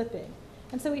the slipping?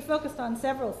 And so we focused on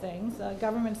several things: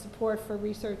 government support for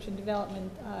research and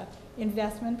development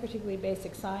investment, particularly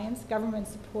basic science; government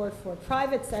support for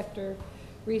private sector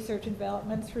research and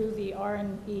development through the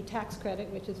R&D tax credit,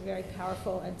 which is a very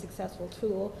powerful and successful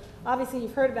tool. Obviously,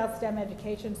 you've heard about STEM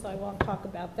education, so I won't talk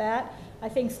about that. I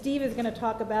think Steve is going to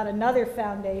talk about another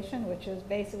foundation, which is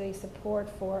basically support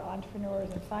for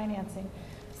entrepreneurs and financing.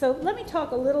 So let me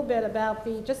talk a little bit about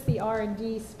just the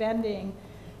R&D spending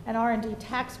and R&D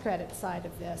tax credit side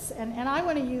of this. And I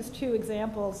want to use two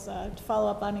examples to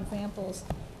follow up on examples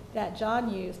that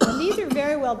John used. And these are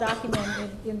very well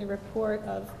documented in the report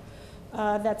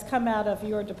that's come out of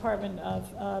your Department of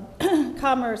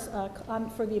Commerce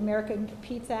for the American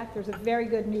Competes Act. There's a very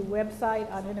good new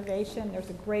website on innovation.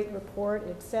 There's a great report.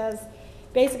 It says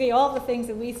basically all the things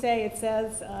that we say it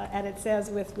says, and it says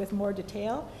with more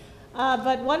detail.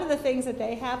 But one of the things that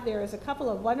they have there is a couple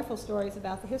of wonderful stories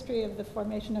about the history of the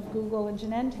formation of Google and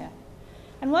Genentech.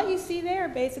 And what you see there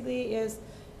basically is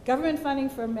government funding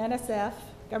from NSF,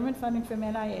 government funding from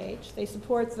NIH. They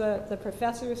support the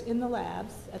professors in the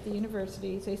labs at the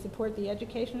universities. They support the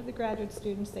education of the graduate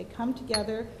students. They come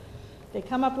together. They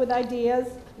come up with ideas.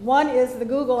 One is the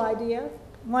Google idea.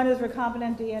 One is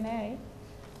recombinant DNA.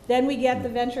 Then we get the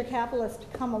venture capitalists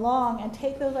to come along and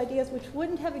take those ideas, which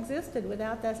wouldn't have existed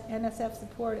without that NSF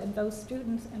support and those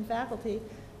students and faculty,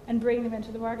 and bring them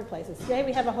into the marketplaces. Today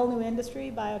we have a whole new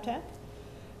industry, biotech.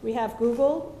 We have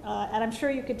Google, and I'm sure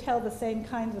you could tell the same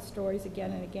kinds of stories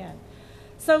again and again.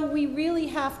 So we really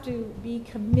have to be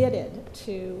committed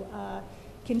to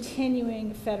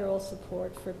continuing federal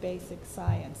support for basic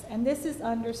science. And this is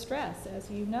under stress, as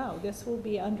you know. This will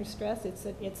be under stress.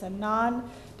 It's a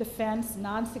non-defense,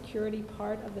 non-security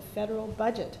part of the federal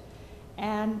budget.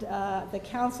 And the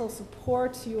council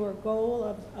supports your goal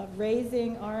of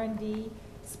raising R&D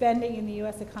spending in the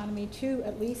U.S. economy to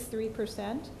at least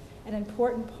 3%. An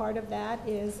important part of that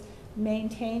is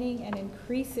maintaining and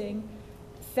increasing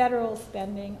federal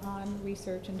spending on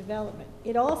research and development.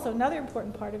 It also, another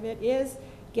important part of it is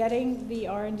getting the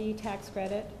R&D tax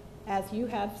credit, as you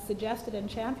have suggested and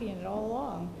championed it all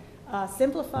along,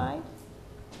 simplified,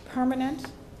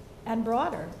 permanent, and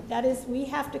broader. That is, we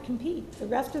have to compete. The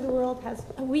rest of the world has,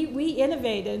 we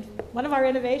innovated, one of our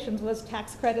innovations was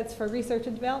tax credits for research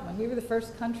and development. We were the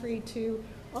first country to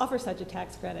offer such a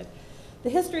tax credit. The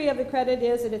history of the credit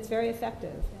is that it's very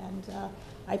effective, and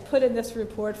I put in this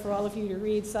report for all of you to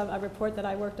read, a report that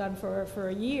I worked on for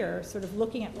a year, sort of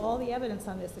looking at all the evidence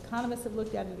on this. Economists have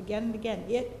looked at it again and again.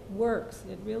 It works.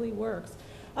 It really works.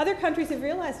 Other countries have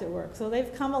realized it works, so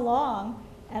they've come along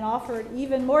and offered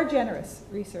even more generous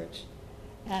research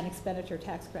and expenditure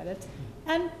tax credits.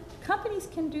 And companies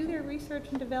can do their research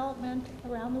and development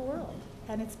around the world,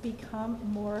 and it's become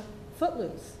more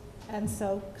footloose. And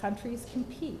so countries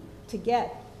compete to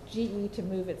get GE to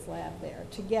move its lab there,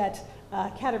 to get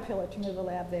Caterpillar to move a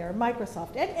lab there,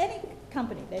 Microsoft, any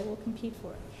company, they will compete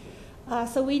for it.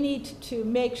 So we need to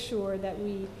make sure that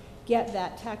we get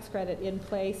that tax credit in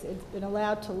place. It's been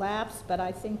allowed to lapse, but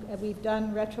I think we've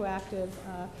done retroactive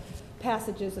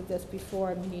passages of this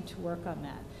before, and we need to work on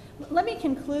that. Let me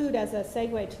conclude as a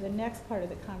segue to the next part of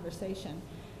the conversation.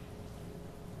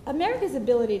 America's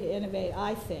ability to innovate,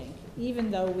 I think,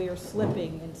 even though we are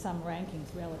slipping in some rankings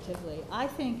relatively, I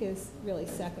think is really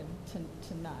second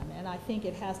to none. And I think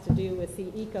it has to do with the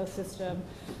ecosystem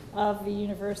of the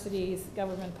universities,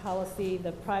 government policy,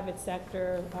 the private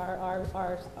sector,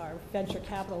 our venture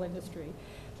capital industry.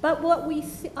 But what we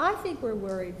see, I think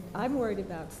I'm worried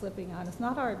about slipping on is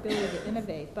not our ability to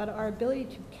innovate, but our ability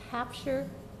to capture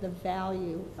the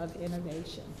value of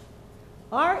innovation.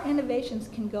 Our innovations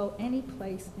can go any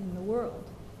place in the world.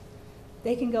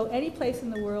 They can go any place in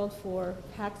the world for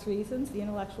tax reasons. The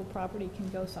intellectual property can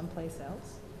go someplace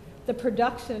else. The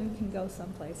production can go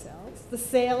someplace else. The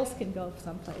sales can go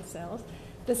someplace else.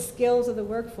 The skills of the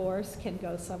workforce can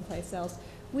go someplace else.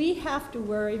 We have to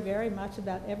worry very much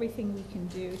about everything we can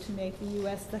do to make the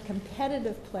U.S. the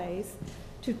competitive place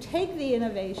to take the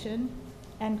innovation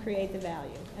and create the value.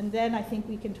 And then I think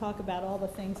we can talk about all the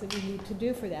things that we need to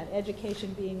do for that,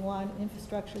 education being one,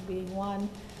 infrastructure being one,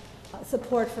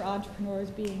 support for entrepreneurs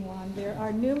being one. There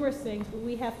are numerous things, but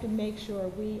we have to make sure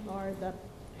we are the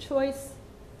choice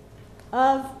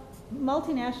of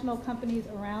multinational companies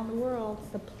around the world,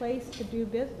 the place to do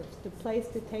business, the place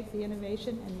to take the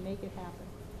innovation and make it happen.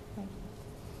 Thank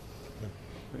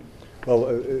you. Well,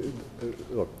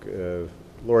 look,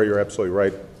 Laura, you're absolutely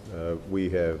right. We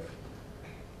have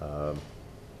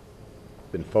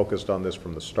been focused on this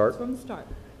from the start. From the start.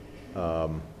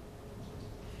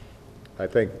 I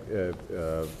think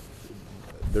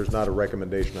there's not a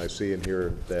recommendation I see in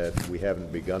here that we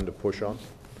haven't begun to push on.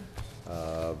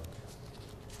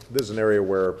 This is an area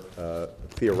where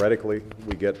theoretically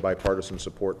we get bipartisan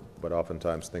support, but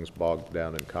oftentimes things bog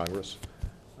down in Congress.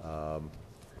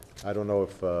 I don't know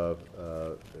if,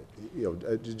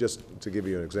 just to give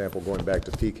you an example, going back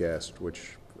to PCAST,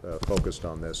 which focused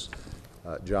on this,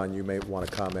 John, you may want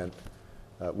to comment.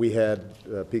 We had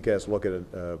PCAST look at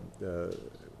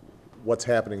what's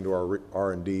happening to our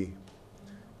R&D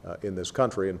in this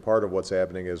country, and part of what's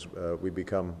happening is we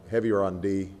become heavier on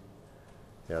D.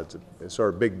 Yeah, it's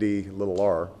sort of big D, little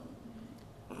r,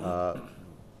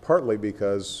 partly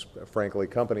because, frankly,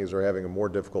 companies are having a more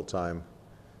difficult time.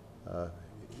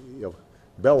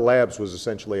 Bell Labs was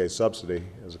essentially a subsidy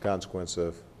as a consequence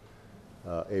of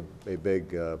a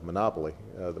big monopoly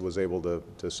that was able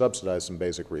to subsidize some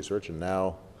basic research, and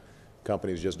now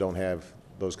companies just don't have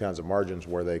those kinds of margins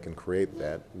where they can create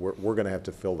that. We're going to have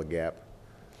to fill the gap.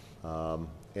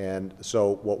 And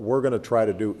so what we're going to try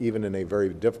to do, even in a very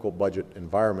difficult budget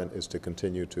environment, is to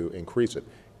continue to increase it.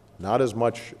 Not as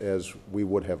much as we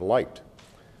would have liked.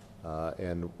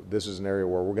 And this is an area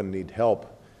where we're going to need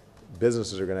help.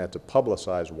 Businesses are going to have to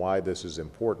publicize why this is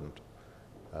important,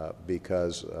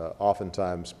 because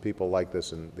oftentimes people like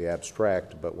this in the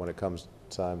abstract, but when it comes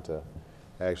time to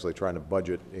actually trying to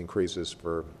budget increases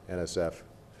for NSF,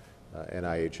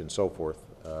 NIH, and so forth,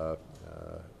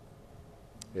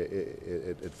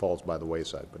 it falls by the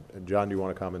wayside. But John, do you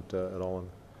want to comment at all on?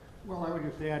 Well, I would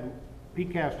just add,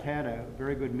 PCAST had a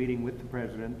very good meeting with the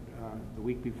President the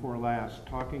week before last,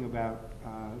 talking about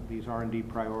these R&D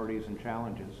priorities and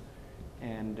challenges.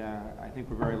 And I think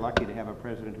we're very lucky to have a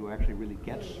President who actually really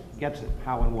gets it,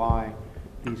 how and why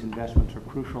these investments are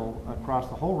crucial across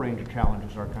the whole range of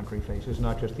challenges our country faces,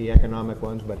 not just the economic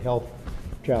ones, but health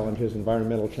challenges,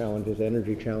 environmental challenges,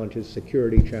 energy challenges,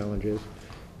 security challenges.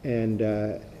 And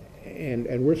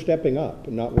we're stepping up,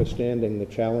 notwithstanding the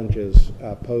challenges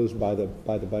posed by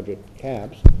the budget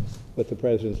caps with the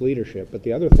President's leadership. But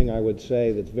the other thing I would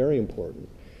say that's very important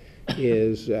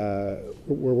is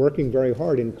we're working very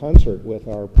hard in concert with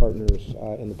our partners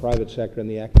in the private sector and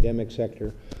the academic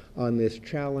sector on this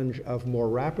challenge of more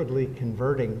rapidly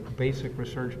converting basic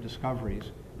research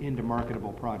discoveries into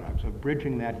marketable products, of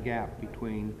bridging that gap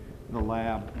between the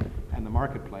lab and the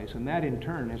marketplace. And that in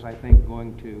turn is, I think,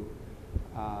 going to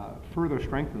further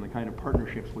strengthen the kind of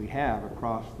partnerships we have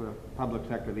across the public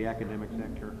sector, the academic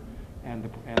sector, and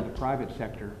the private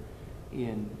sector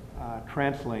in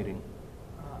translating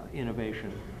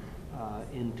innovation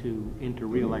into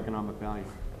real economic value.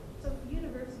 So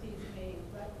universities may,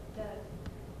 but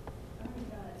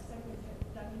Secretary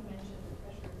mentioned the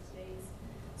pressure of states.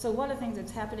 So one of the things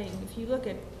that's happening, if you look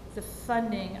at the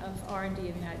funding of R&D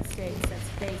in the United States, that's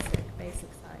basic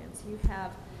science. You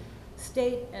have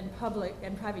state and public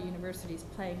and private universities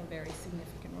playing a very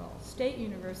significant role. State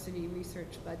university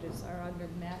research budgets are under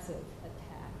massive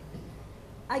attack.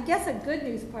 I guess a good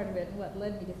news part of it, and what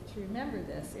led me to remember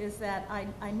this, is that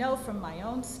I know from my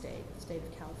own state, the state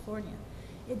of California,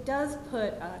 it does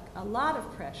put a lot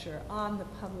of pressure on the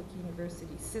public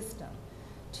university system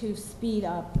to speed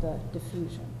up the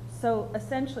diffusion. So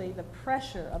essentially the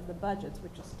pressure of the budgets,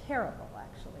 which is terrible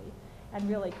actually, and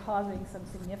really causing some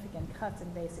significant cuts in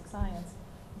basic science,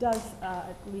 does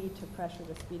lead to pressure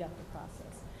to speed up the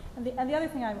process. And the other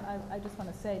thing I just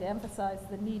want to say, to emphasize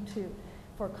the need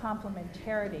for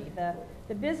complementarity.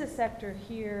 The business sector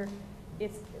here,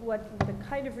 it's what the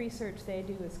kind of research they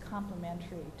do is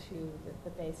complementary to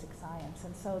the basic science.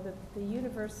 And so the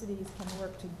universities can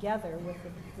work together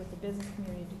with the business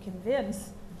community to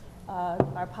convince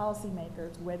our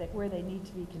policymakers where they need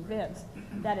to be convinced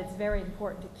that it's very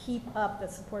important to keep up the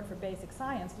support for basic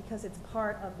science because it's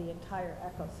part of the entire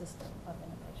ecosystem of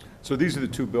innovation. So these are the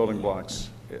two building blocks,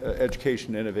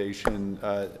 education, innovation.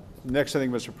 Next, I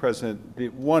think, Mr. President, the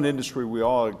one industry we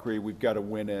all agree we've got to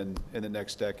win in the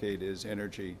next decade is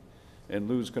energy. And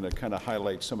Lou's going to kind of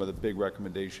highlight some of the big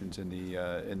recommendations in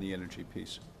the energy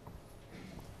piece.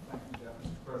 Thank you, Jeff.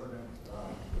 Mr. President,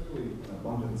 clearly an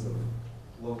abundance of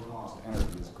low-cost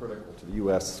energy is critical to the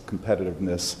U.S.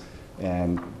 competitiveness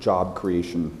and job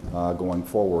creation going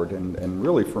forward. And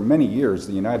really, for many years,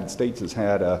 the United States has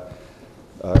had a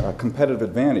competitive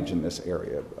advantage in this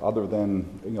area. Other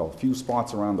than a few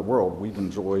spots around the world, we've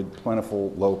enjoyed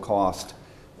plentiful, low-cost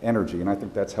energy, and I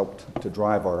think that's helped to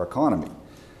drive our economy.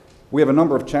 We have a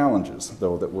number of challenges,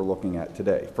 though, that we're looking at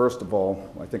today. First of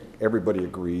all, I think everybody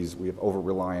agrees we have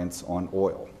over-reliance on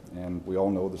oil, and we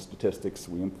all know the statistics.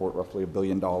 We import roughly $1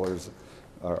 billion.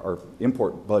 Our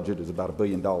import budget is about $1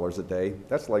 billion a day.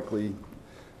 That's likely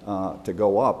to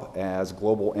go up as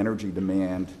global energy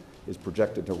demand is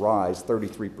projected to rise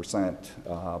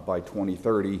 33% by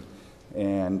 2030,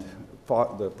 and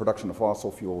the production of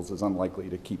fossil fuels is unlikely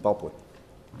to keep up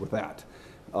with that.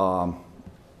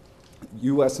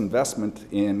 U.S. investment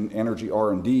in energy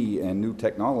R&D and new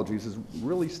technologies has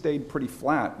really stayed pretty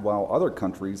flat while other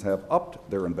countries have upped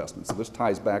their investments. So this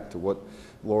ties back to what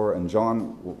Laura and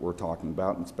John were talking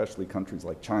about, and especially countries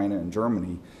like China and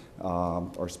Germany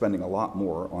are spending a lot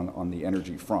more on the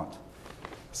energy front.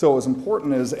 So as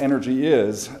important as energy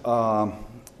is,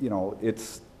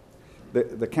 it's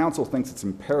the Council thinks it's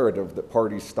imperative that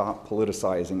parties stop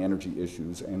politicizing energy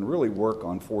issues and really work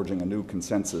on forging a new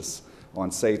consensus on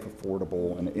safe,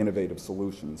 affordable, and innovative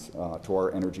solutions to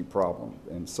our energy problem.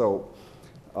 And so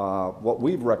what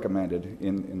we've recommended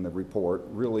in the report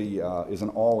really is an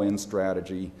all-in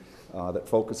strategy that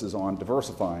focuses on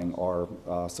diversifying our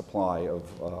supply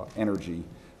of energy.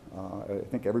 I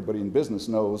think everybody in business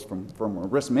knows from a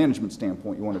risk management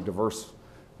standpoint, you want a diverse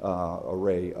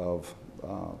array of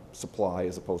supply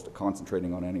as opposed to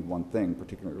concentrating on any one thing,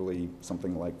 particularly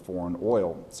something like foreign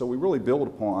oil. So we really build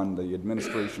upon the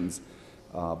administration's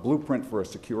Blueprint for a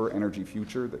Secure Energy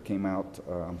Future that came out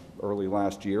early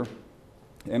last year.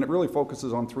 And it really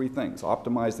focuses on three things: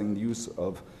 optimizing the use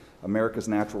of America's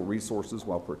natural resources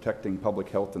while protecting public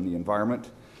health and the environment,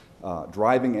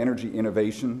 driving energy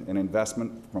innovation and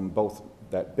investment from both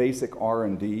that basic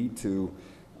R&D to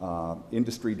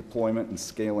industry deployment and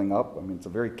scaling up. I mean, it's a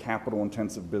very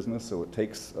capital-intensive business, so it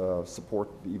takes support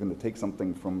even to take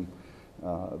something from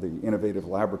the innovative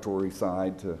laboratory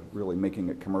side to really making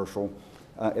it commercial.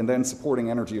 And then supporting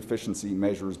energy efficiency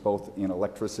measures both in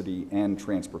electricity and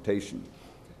transportation.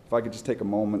 If I could just take a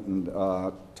moment and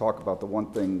talk about the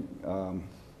one thing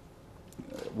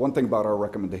about our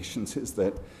recommendations is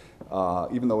that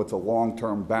even though it's a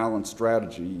long-term balanced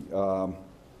strategy,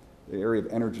 the area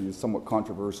of energy is somewhat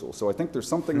controversial. So I think there's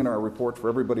something in our report for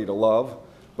everybody to love,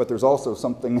 but there's also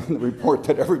something in the report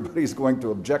that everybody's going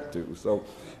to object to. So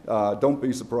don't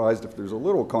be surprised if there's a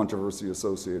little controversy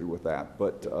associated with that.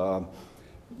 But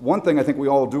one thing I think we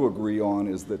all do agree on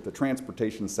is that the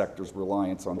transportation sector's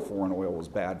reliance on foreign oil is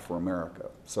bad for America.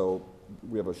 So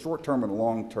we have a short-term and a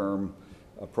long-term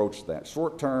approach to that.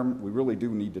 Short-term, we really do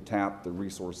need to tap the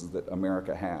resources that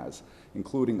America has,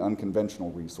 including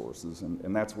unconventional resources,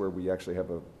 and that's where we actually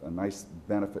have a nice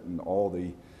benefit in all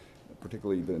the,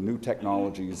 particularly the new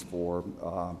technologies for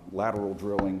lateral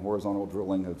drilling. Horizontal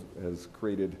drilling has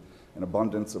created an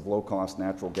abundance of low-cost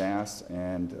natural gas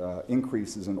and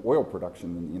increases in oil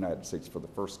production in the United States for the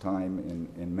first time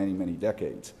in many, many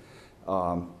decades.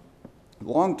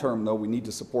 Long-term, though, we need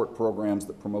to support programs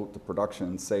that promote the production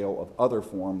and sale of other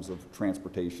forms of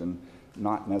transportation,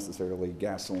 not necessarily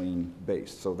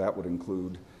gasoline-based. So that would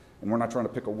include, and we're not trying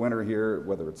to pick a winner here,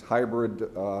 whether it's hybrid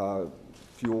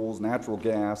fuels, natural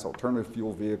gas, alternative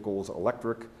fuel vehicles,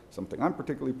 electric, something I'm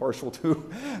particularly partial to.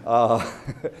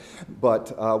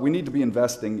 But we need to be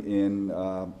investing in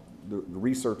the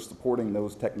research supporting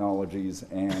those technologies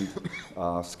and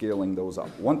scaling those up.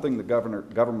 One thing the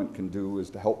government can do is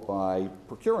to help by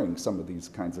procuring some of these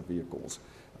kinds of vehicles,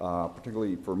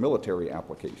 particularly for military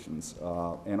applications,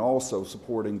 and also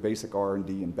supporting basic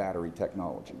R&D in battery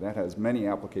technology. That has many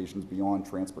applications beyond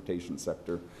transportation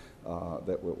sector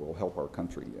that will help our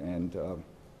country. And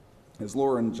as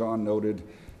Laura and John noted,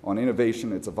 on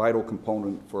innovation, it's a vital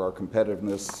component for our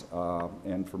competitiveness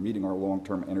and for meeting our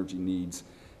long-term energy needs.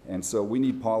 And so we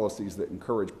need policies that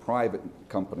encourage private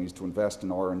companies to invest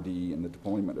in R&D and the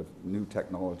deployment of new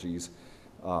technologies.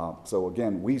 So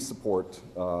again, we support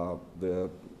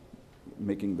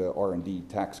making the R&D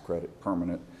tax credit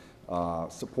permanent,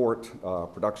 support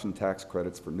production tax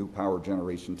credits for new power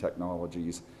generation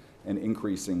technologies, and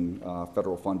increasing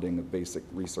federal funding of basic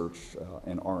research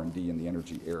and R&D in the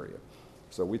energy area.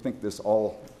 So we think this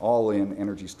all-in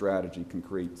energy strategy can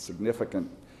create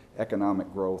significant economic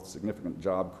growth, significant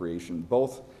job creation,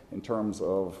 both in terms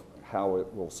of how it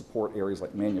will support areas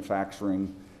like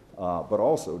manufacturing, but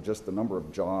also just the number of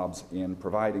jobs in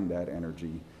providing that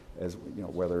energy, as you know,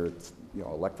 whether it's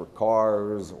electric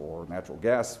cars or natural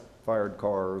gas-fired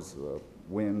cars,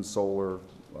 wind, solar,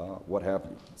 what have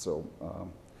you. So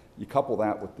you couple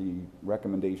that with the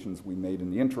recommendations we made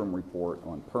in the interim report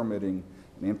on permitting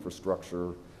and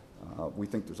infrastructure, we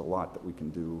think there's a lot that we can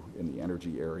do in the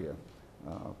energy area,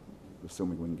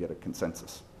 assuming we can get a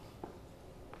consensus.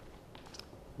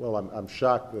 Well, I'm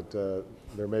shocked that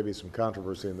there may be some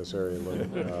controversy in this area,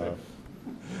 Lou.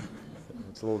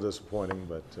 It's a little disappointing,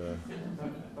 but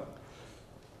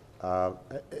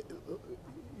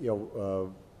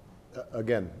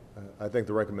again, I think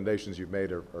the recommendations you've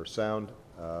made are sound.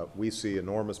 We see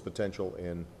enormous potential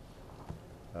in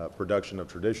production of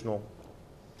traditional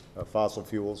fossil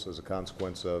fuels as a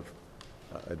consequence of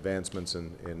advancements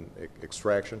in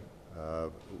extraction.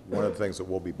 One of the things that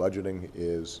we'll be budgeting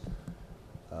is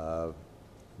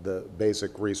the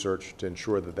basic research to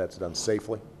ensure that that's done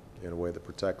safely in a way that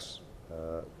protects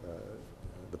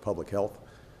the public health.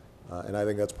 And I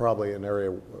think that's probably an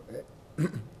area,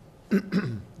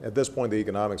 at this point, the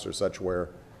economics are such where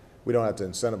we don't have to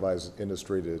incentivize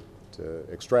industry to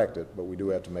extract it, but we do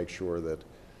have to make sure that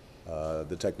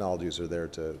the technologies are there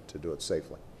to do it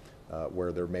safely,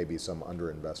 where there may be some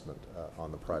underinvestment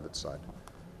on the private side.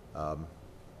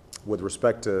 With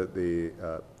respect to the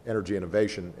energy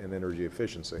innovation and energy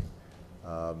efficiency,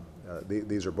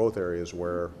 these are both areas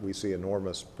where we see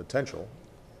enormous potential.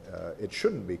 It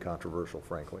shouldn't be controversial,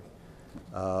 frankly.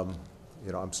 I'm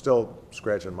still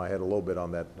scratching my head a little bit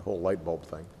on that whole light bulb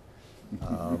thing.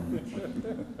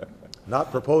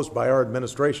 Not proposed by our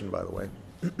administration, by the way,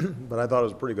 but I thought it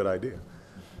was a pretty good idea.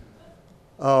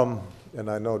 And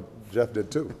I know Jeff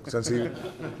did too, since he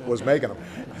was making them.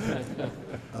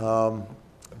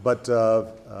 But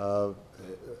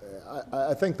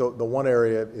I think the one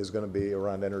area is going to be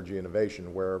around energy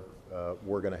innovation, where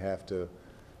we're going to have to,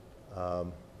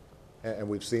 and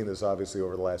we've seen this obviously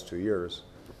over the last 2 years,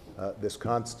 this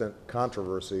constant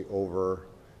controversy over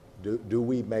do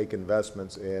we make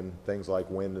investments in things like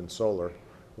wind and solar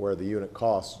where the unit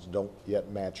costs don't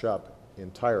yet match up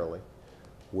entirely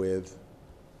with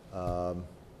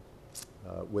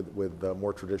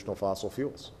more traditional fossil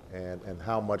fuels, and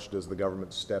how much does the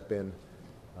government step in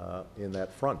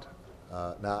that front?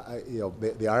 Now,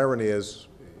 the irony is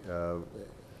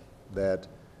that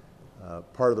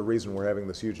part of the reason we're having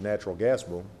this huge natural gas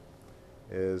boom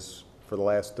is for the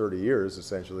last 30 years,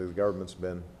 essentially, the government's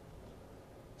been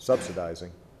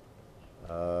subsidizing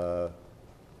all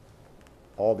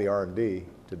the R&D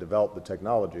to develop the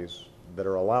technologies that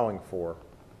are allowing for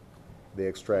the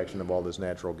extraction of all this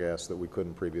natural gas that we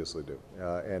couldn't previously do.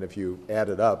 And if you add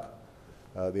it up,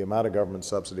 the amount of government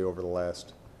subsidy over the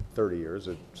last 30 years,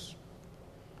 it's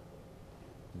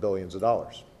billions of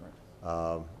dollars.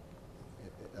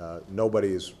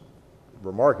 Nobody's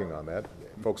remarking on that.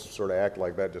 Folks sort of act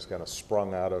like that just kind of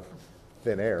sprung out of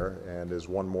thin air and is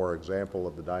one more example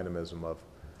of the dynamism of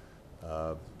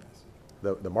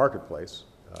the marketplace.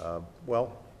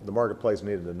 Well, the marketplace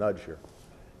needed a nudge here.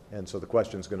 And so the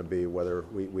question is going to be whether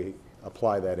we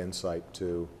apply that insight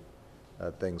to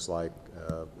things like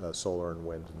solar and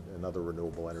wind and other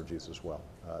renewable energies as well.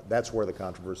 That's where the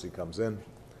controversy comes in.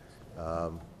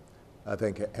 I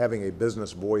think having a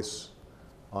business voice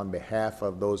on behalf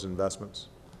of those investments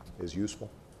is useful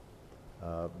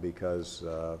because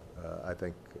I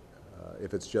think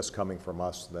if it's just coming from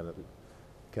us, then it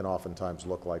can oftentimes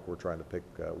look like we're trying to pick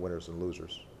winners and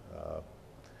losers,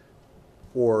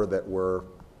 or that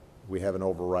we have an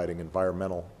overriding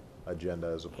environmental agenda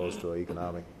as opposed to an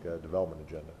economic development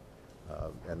agenda.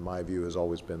 And my view has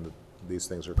always been that these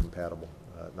things are compatible.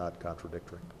 not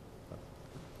contradictory.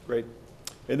 Great.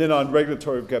 And then on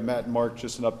regulatory, we've got Matt and Mark,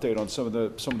 just an update on some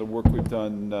of the work we've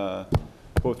done,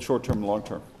 both short-term and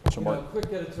long-term. So Mark.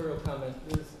 Quick editorial comment.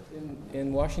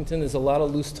 In Washington, there's a lot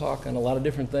of loose talk on a lot of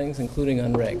different things, including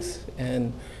on regs.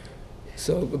 And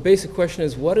so the basic question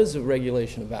is, what is a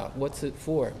regulation about? What's it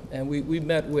for? And we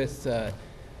met with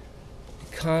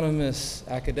economists,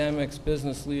 academics,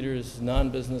 business leaders,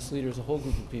 non-business leaders, a whole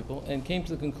group of people, and came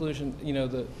to the conclusion,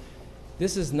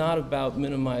 this is not about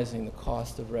minimizing the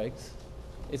cost of regs.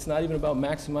 It's not even about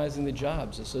maximizing the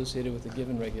jobs associated with a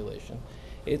given regulation.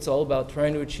 It's all about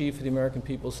trying to achieve for the American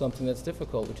people something that's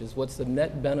difficult, which is what's the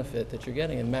net benefit that you're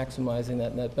getting and maximizing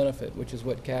that net benefit, which is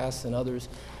what Cass and others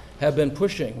have been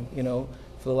pushing,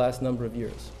 for the last number of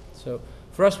years. So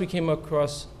for us, we came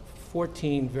across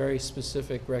 14 very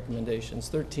specific recommendations,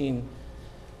 13,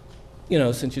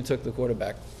 since you took the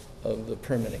quarterback of the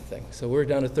permitting thing. So we're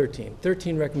down to 13.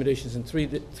 13 recommendations in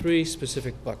three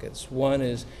specific buckets. One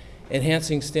is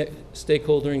enhancing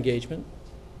stakeholder engagement.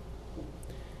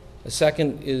 The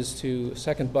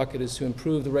second bucket is to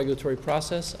improve the regulatory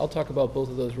process. I'll talk about both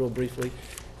of those real briefly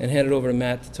and hand it over to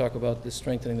Matt to talk about the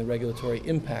strengthening the regulatory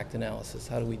impact analysis.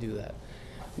 How do we do that?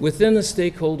 Within the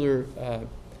stakeholder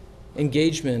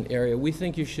engagement area, we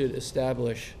think you should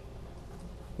establish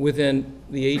within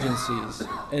the agencies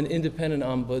an independent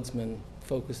ombudsman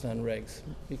focused on regs,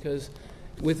 because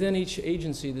within each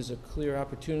agency there's a clear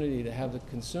opportunity to have the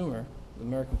consumer, the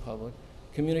American public,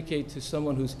 communicate to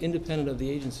someone who's independent of the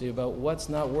agency about what's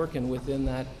not working within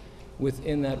that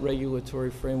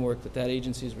regulatory framework that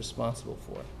agency is responsible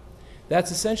for. That's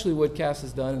essentially what Cass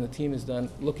has done and the team has done,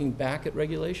 looking back at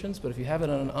regulations, but if you have it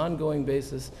on an ongoing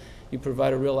basis, you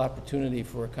provide a real opportunity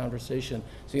for a conversation,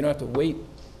 so you don't have to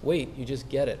wait, you just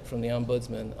get it from the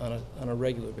ombudsman on a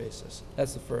regular basis.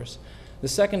 That's the first. The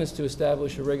second is to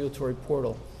establish a regulatory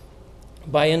portal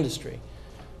by industry.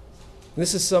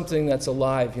 This is something that's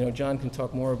alive. John can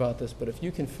talk more about this, but if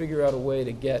you can figure out a way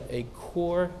to get a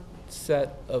core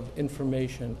set of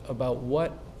information about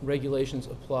what regulations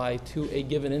apply to a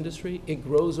given industry, it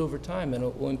grows over time and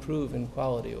it will improve in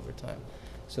quality over time.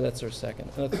 So that's our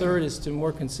second. And the third is to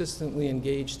more consistently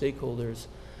engage stakeholders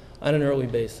on an early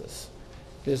basis.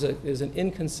 There's an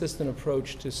inconsistent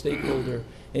approach to stakeholder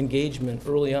engagement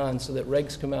early on, so that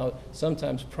regs come out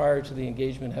sometimes prior to the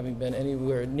engagement having been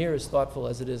anywhere near as thoughtful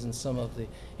as it is in some of the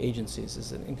agencies.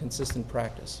 It's an inconsistent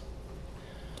practice.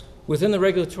 Within the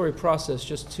regulatory process,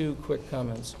 just two quick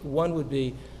comments. One would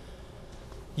be,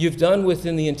 you've done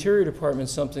within the Interior Department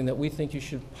something that we think you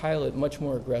should pilot much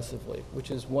more aggressively, which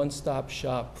is one-stop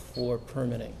shop for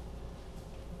permitting.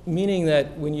 Meaning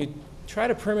that when you try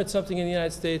to permit something in the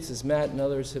United States, as Matt and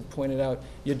others have pointed out,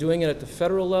 you're doing it at the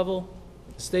federal level,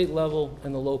 the state level,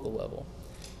 and the local level.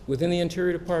 Within the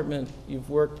Interior Department, you've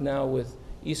worked now with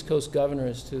East Coast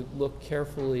governors to look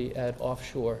carefully at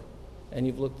offshore, and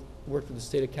you've worked with the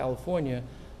state of California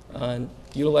on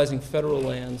utilizing federal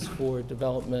lands for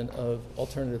development of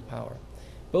alternative power.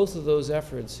 Both of those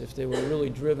efforts, if they were really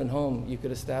driven home, you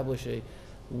could establish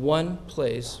one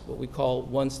place, what we call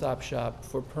one-stop shop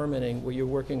for permitting, where you're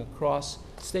working across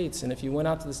states. And if you went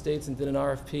out to the states and did an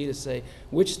RFP to say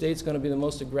which state's going to be the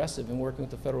most aggressive in working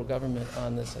with the federal government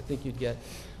on this, I think you'd get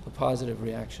a positive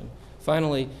reaction.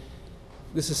 Finally,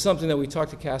 this is something that we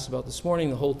talked to Cass about this morning,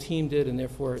 the whole team did, and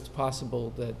therefore it's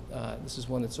possible that this is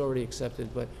one that's already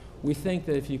accepted. But we think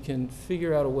that if you can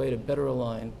figure out a way to better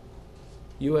align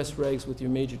U.S. regs with your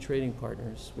major trading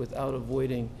partners without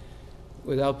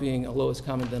being a lowest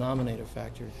common denominator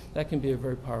factor, that can be a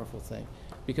very powerful thing.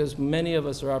 Because many of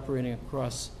us are operating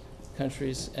across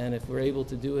countries, and if we're able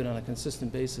to do it on a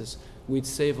consistent basis, we'd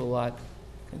save a lot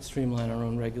and streamline our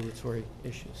own regulatory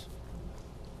issues.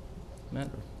 Matt?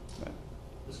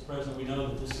 Mr. President, we know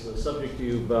that this is a subject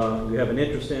you have an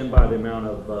interest in by the amount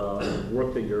of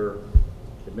work that your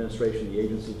administration, the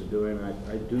agencies are doing, and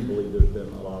I do believe there's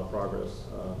been a lot of progress.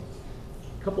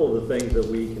 A couple of the things that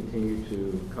we continue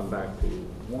to come back to.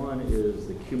 One is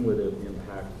the cumulative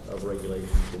impact of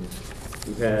regulations. And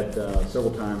we've had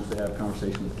several times to have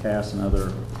conversations with Cass and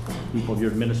other people of your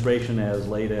administration as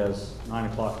late as 9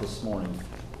 o'clock this morning.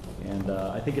 And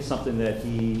I think it's something that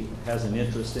he has an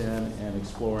interest in and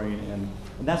exploring. And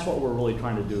that's what we're really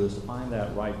trying to do, is to find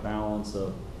that right balance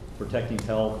of protecting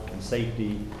health and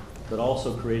safety, but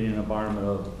also creating an environment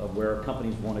of where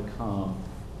companies want to come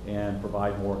and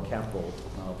provide more capital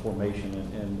formation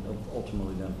and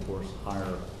ultimately then, of course,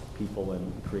 hire people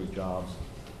and create jobs.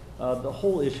 The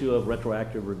whole issue of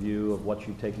retroactive review of what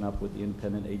you've taken up with the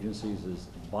independent agencies is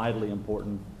vitally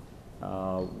important.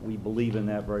 We believe in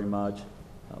that very much.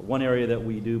 One area that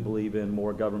we do believe in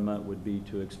more government would be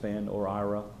to expand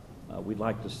OIRA We'd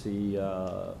like to see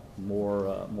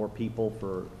more people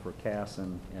for Cass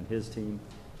and his team.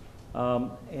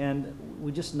 And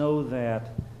we just know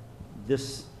that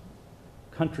this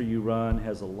country you run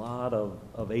has a lot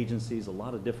of agencies, a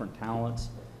lot of different talents,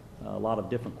 a lot of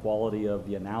different quality of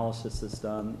the analysis that's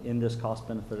done in this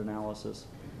cost-benefit analysis.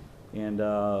 And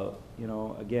you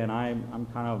know, again, I'm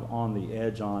kind of on the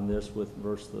edge on this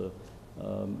versus the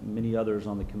many others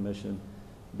on the commission.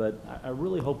 But I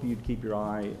really hope you'd keep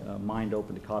your mind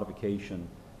open to codification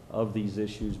of these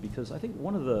issues, because I think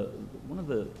one of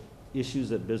the issues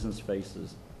that business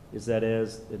faces is that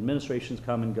as administrations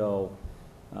come and go,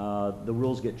 the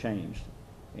rules get changed.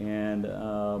 And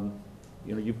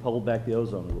you know, you pulled back the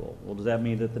ozone rule. Well, does that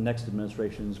mean that the next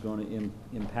administration is going to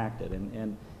impact it?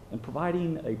 And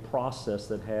providing a process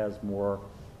that has more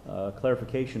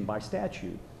clarification by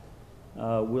statute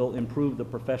will improve the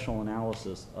professional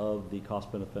analysis of the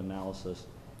cost-benefit analysis.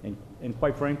 And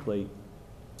quite frankly,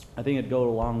 I think it'd go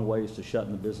a long ways to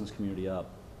shutting the business community up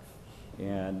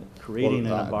and creating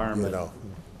an environment. You know,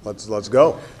 let's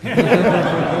go.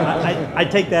 I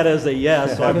take that as a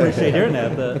yes, so I appreciate hearing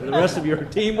that. The rest of your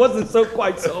team wasn't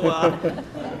quite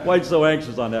so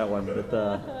anxious on that one, but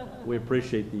we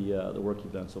appreciate the work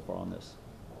you've done so far on this.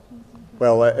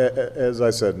 Well, as I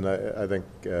said, and I think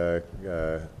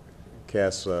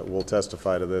Cass will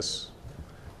testify to this,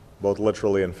 both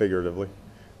literally and figuratively.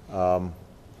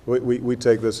 We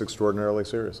take this extraordinarily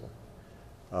seriously.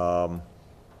 And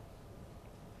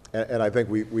I think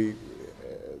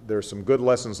there's some good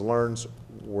lessons learned.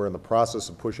 We're in the process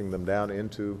of pushing them down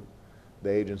into the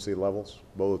agency levels,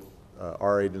 both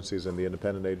our agencies and the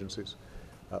independent agencies.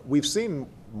 We've seen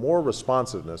more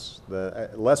responsiveness,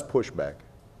 less pushback,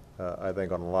 I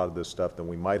think, on a lot of this stuff than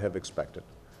we might have expected.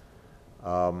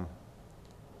 I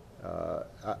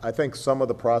think some of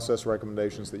the process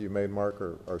recommendations that you made, Mark,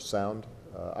 are sound.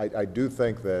 I do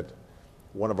think that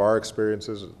one of our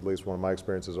experiences, at least one of my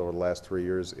experiences over the last 3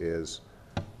 years, is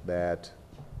that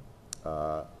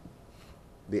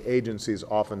the agencies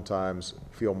oftentimes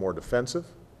feel more defensive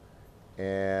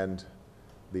and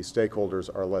the stakeholders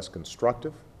are less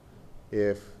constructive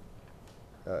if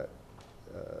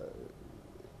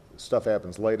stuff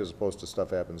happens late as opposed to stuff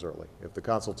happens early. If the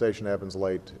consultation happens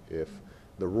late, if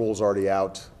the rule's already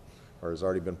out or has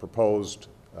already been proposed,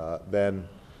 then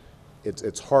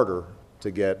it's harder to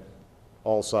get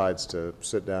all sides to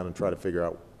sit down and try to figure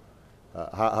out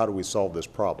how do we solve this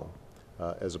problem,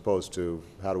 as opposed to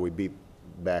how do we beat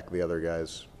back the other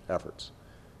guy's efforts.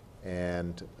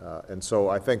 And so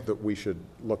I think that we should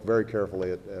look very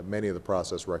carefully at many of the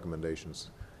process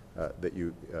recommendations that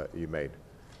you made.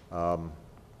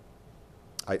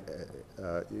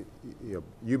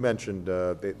 You mentioned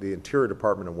the Interior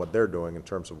Department and what they're doing in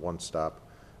terms of one-stop.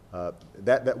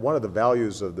 That one of the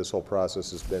values of this whole process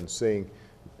has been seeing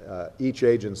each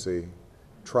agency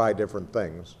try different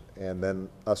things, and then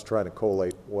us trying to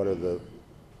collate what are the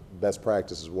best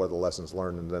practices, what are the lessons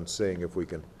learned, and then seeing if we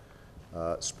can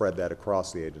spread that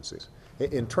across the agencies.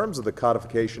 In terms of the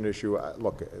codification issue,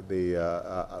 look,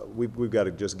 we've got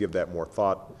to just give that more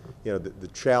thought. You know, the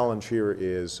challenge here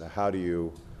is how do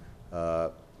you,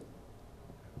 I'll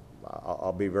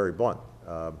be very blunt,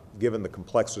 given the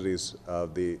complexities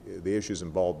of the issues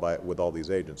involved with all these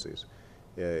agencies,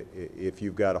 if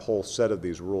you've got a whole set of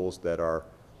these rules that are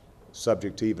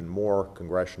subject to even more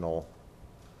congressional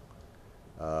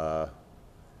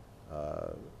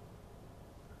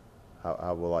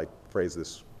how will I phrase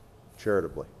this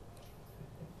charitably?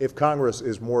 If Congress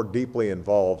is more deeply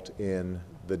involved in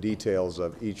the details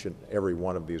of each and every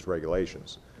one of these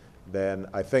regulations, then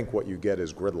I think what you get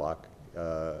is gridlock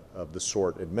of the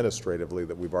sort administratively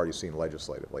that we've already seen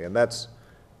legislatively, and that's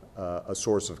a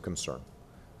source of concern.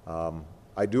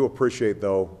 I do appreciate,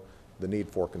 though, the need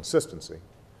for consistency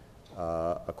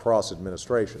across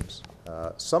administrations.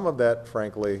 Some of that,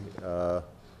 frankly,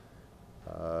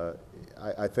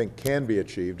 I think can be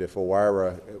achieved if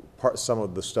OIRA, some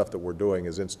of the stuff that we're doing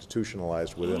is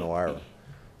institutionalized within OIRA,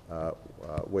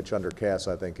 which under Cass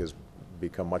I think has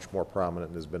become much more prominent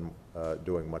and has been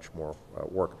doing much more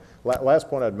work. Last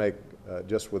point I'd make,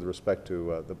 just with respect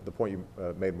to the point you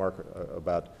made, Mark,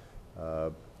 about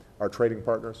our trading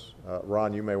partners.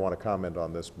 Ron, you may want to comment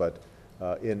on this, but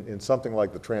in something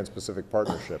like the Trans-Pacific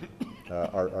Partnership,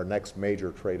 our next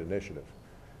major trade initiative,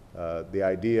 the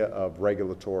idea of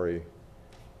regulatory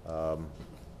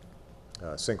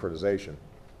synchronization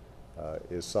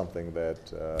is something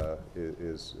that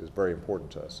is very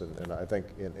important to us. And I think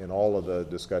in all of the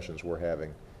discussions we're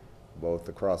having, both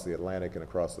across the Atlantic and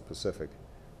across the Pacific,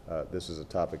 this is a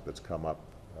topic that's come up.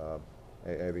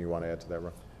 Anything you want to add to that,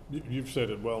 Ron? You've said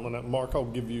it well, and Mark, I'll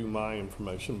give you my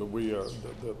information, but we are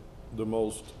the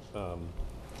most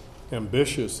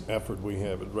ambitious effort we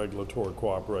have at regulatory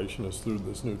cooperation is through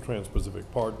this new Trans-Pacific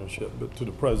Partnership. But to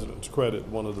the President's credit,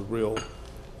 one of the real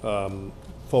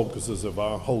focuses of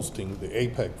our hosting the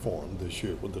APEC Forum this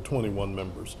year with the 21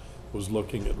 members was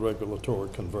looking at regulatory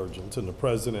convergence. And the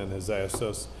President has asked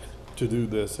us to do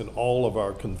this in all of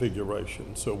our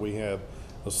configurations. So we have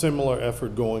a similar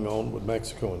effort going on with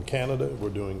Mexico and Canada. We're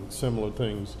doing similar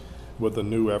things with a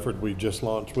new effort we just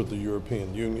launched with the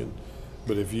European Union.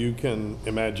 But if you can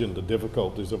imagine the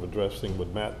difficulties of addressing what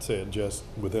Matt said just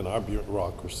within our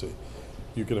bureaucracy,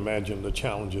 you can imagine the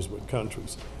challenges with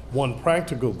countries. One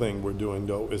practical thing we're doing,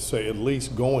 though, is say at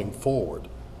least going forward,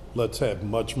 let's have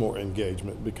much more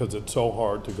engagement, because it's so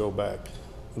hard to go back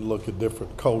and look at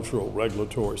different cultural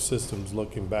regulatory systems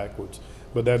looking backwards.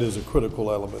 But that is a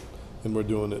critical element, and we're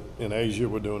doing it in Asia,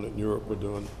 we're doing it in Europe, we're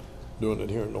doing it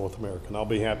here in North America. And I'll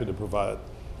be happy to provide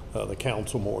the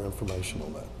council more information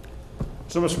on that.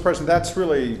 So, Mr. President, that's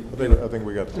really... I think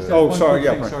we got to... Oh, sorry,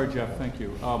 yeah. Sorry, Jeff, thank you.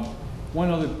 One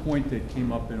other point that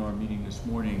came up in our meeting this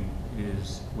morning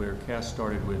is where Cass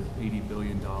started with $80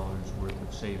 billion worth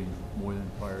of savings, more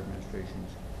than prior administrations.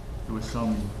 There was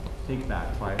some take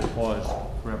back by a pause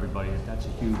for everybody. That's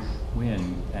a huge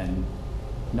win, and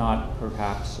not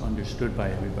perhaps understood by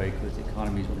everybody because the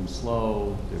economy's been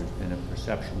slow. There's been a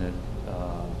perception that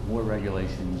more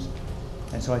regulations.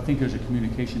 And so I think there's a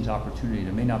communications opportunity.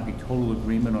 There may not be total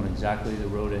agreement on exactly the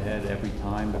road ahead every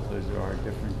time because there are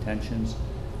different tensions,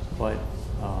 but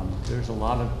there's a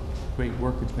lot of great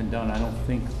work that's been done. I don't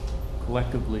think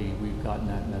collectively we've gotten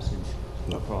that message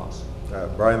across.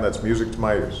 Brian, that's music to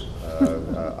my ears.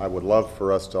 I would love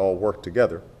for us to all work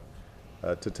together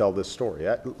to tell this story.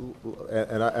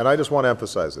 And I just want to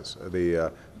emphasize this.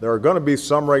 There are going to be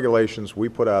some regulations we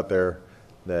put out there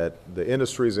that the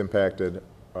industries impacted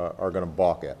are going to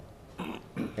balk at.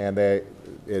 And it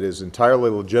is entirely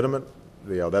legitimate.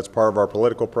 That's part of our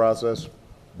political process.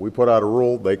 We put out a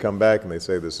rule, they come back and they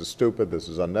say this is stupid, this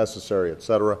is unnecessary, et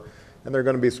cetera, and there are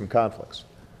going to be some conflicts.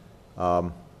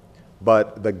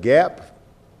 But the gap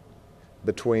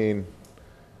between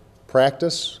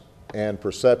practice and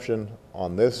perception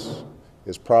on this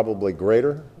is probably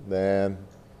greater than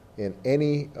in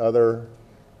any other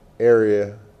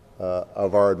area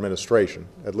of our administration,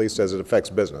 at least as it affects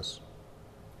business.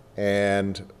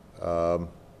 And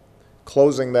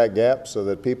closing that gap so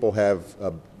that people have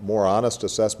a more honest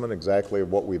assessment exactly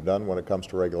of what we've done when it comes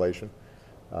to regulation,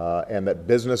 and that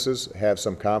businesses have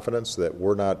some confidence that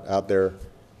we're not out there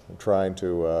trying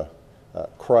to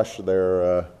crush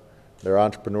their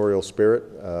entrepreneurial spirit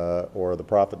or the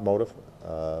profit motive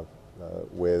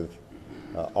with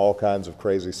all kinds of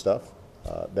crazy stuff.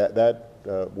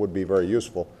 That would be very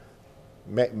useful,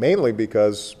 mainly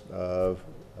because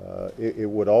it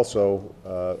would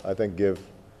also, I think, give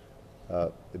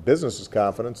businesses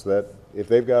confidence that if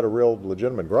they've got a real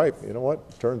legitimate gripe, you know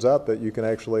what, turns out that you can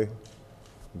actually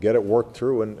get it worked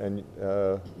through, and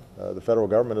the federal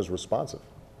government is responsive.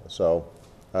 So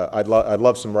I'd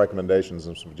love some recommendations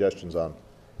and suggestions on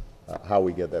how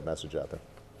we get that message out there.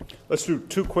 Let's do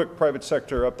two quick private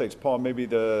sector updates. Paul, maybe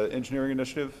the engineering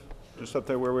initiative, just up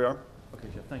there where we are. Okay,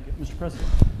 Jeff, thank you. Mr. President,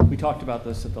 we talked about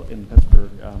this in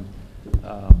Pittsburgh.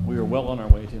 We are well on our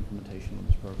way to implementation of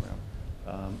this program.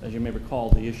 As you may recall,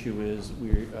 the issue is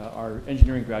our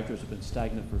engineering graduates have been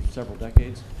stagnant for several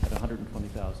decades at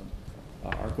 120,000.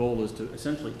 Our goal is to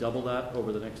essentially double that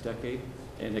over the next decade,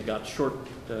 and it got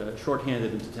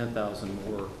shorthanded into 10,000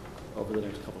 more over the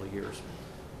next couple of years.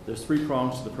 There's three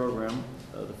prongs to the program.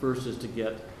 The first is to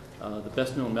get the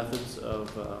best known methods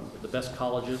of the best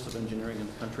colleges of engineering in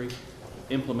the country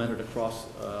implemented across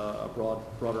a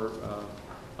broader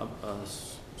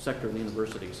sector of the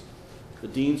universities. The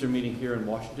deans are meeting here in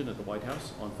Washington at the White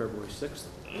House on February 6th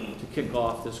to kick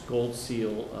off this gold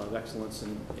seal of excellence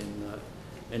in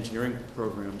engineering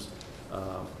programs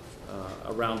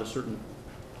around a certain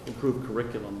improved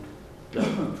curriculum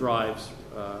that drives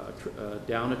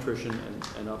down attrition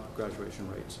and up graduation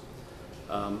rates.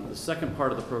 The second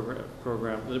part of the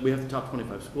program, we have the top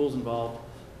 25 schools involved.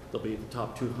 There'll be the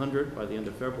top 200 by the end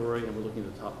of February, and we're looking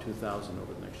at the top 2,000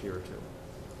 over the next year or two.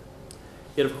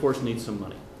 It, of course, needs some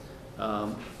money.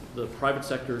 The private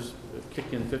sector's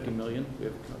kicked in $50 million. We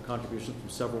have contributions from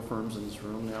several firms in this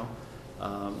room now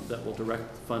that will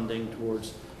direct funding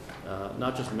towards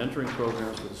not just mentoring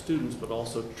programs for the students, but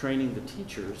also training the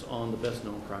teachers on the best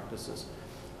known practices.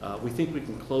 We think we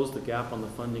can close the gap on the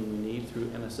funding we need through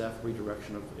NSF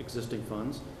redirection of existing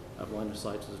funds. I've line of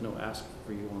sight, so there's no ask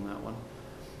for you on that one.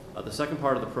 The second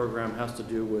part of the program has to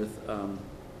do with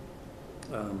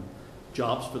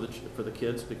jobs for the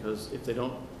kids, because if they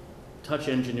don't touch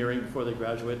engineering before they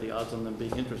graduate, the odds on them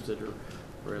being interested are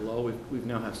very low. We've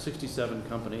now have 67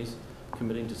 companies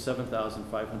committing to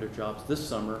 7,500 jobs this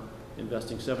summer,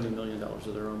 investing $70 million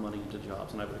of their own money into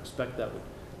jobs, and I would expect that would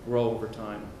grow over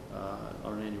time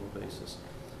on an annual basis.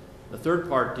 The third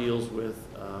part deals with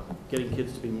getting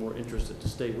kids to be more interested, to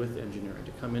stay with engineering,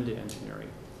 to come into engineering.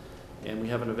 And we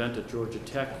have an event at Georgia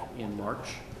Tech in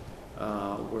March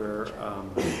where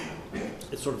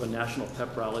it's sort of a national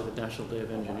pep rally, the National Day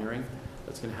of Engineering.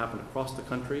 That's going to happen across the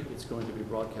country. It's going to be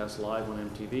broadcast live on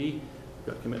MTV. We've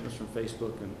got commitments from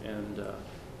Facebook and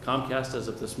Comcast as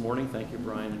of this morning. Thank you,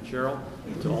 Brian and Cheryl,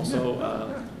 to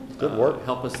also Good work.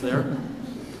 Help us there.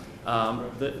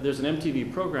 There's an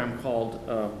MTV program called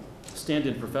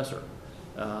Stand-In Professor,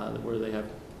 where they have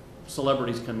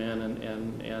celebrities come in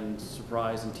and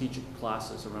surprise and teach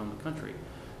classes around the country.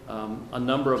 A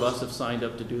number of us have signed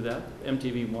up to do that.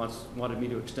 MTV wanted me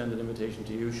to extend an invitation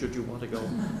to you, should you want to go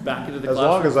back into the classroom.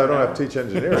 As long as I don't have to teach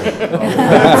engineering.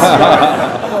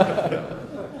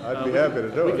 I'd be happy to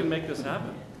do it. We can make this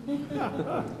happen.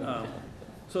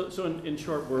 So in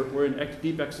short, we're in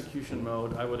deep execution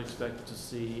mode. I would expect to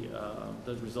see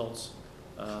the results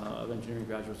of engineering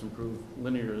graduates improve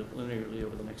linearly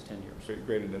over the next 10 years.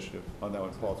 Great initiative on that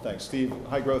one, Paul. Thanks. Steve,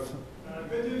 high growth.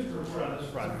 Good news to report on this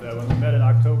front. When we met in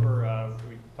October,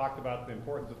 we talked about the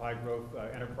importance of high growth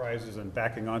enterprises and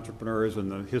backing entrepreneurs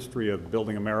and the history of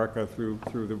building America through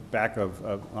the back of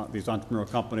these entrepreneurial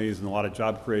companies and a lot of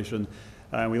job creation.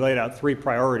 And we laid out 3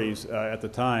 priorities at the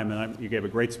time, and you gave a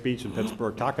great speech in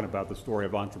Pittsburgh talking about the story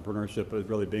of entrepreneurship as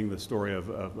really being the story of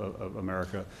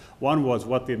America. One was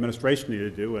what the administration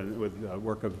needed to do, and with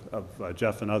work of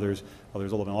Jeff and others,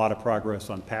 there's been a lot of progress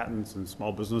on patents and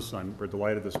small business. We're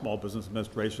delighted the Small Business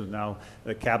Administration is now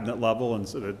at cabinet level, and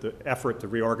so the effort to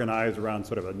reorganize around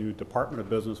sort of a new Department of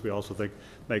Business we also think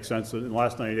makes sense. In the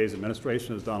last 90 days, the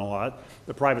administration has done a lot.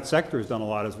 The private sector has done a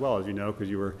lot as well, as you know, because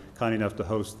you were kind enough to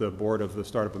host the board of the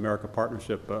Startup America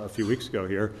Partnership a few weeks ago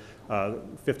here.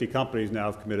 50 companies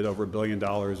now have committed over $1 billion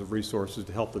of resources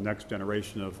to help the next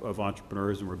generation of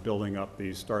entrepreneurs, and we're building up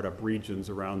these startup regions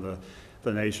around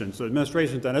the nation. So the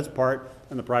administration's done its part,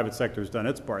 and the private sector's done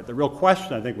its part. The real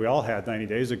question I think we all had 90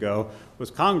 days ago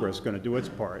was Congress going to do its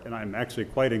part? And I'm actually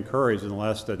quite encouraged in the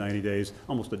last 90 days.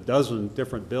 Almost a dozen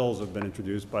different bills have been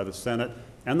introduced by the Senate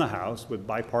and the House with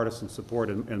bipartisan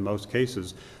support in most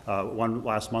cases. One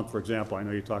last month, for example, I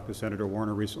know you talked to Senator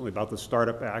Warner recently about the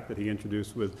Startup Act that he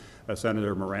introduced with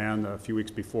Senator Moran. A few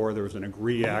weeks before, there was an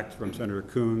AGREE Act from Senator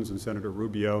Coons and Senator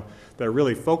Rubio that are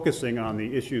really focusing on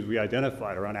the issues we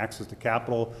identified around access to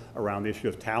capital, around the issue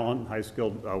of talent,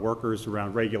 high-skilled workers,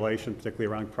 around regulation,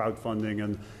 particularly around crowdfunding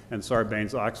and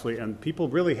Sarbanes-Oxley. And people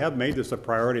really have made this a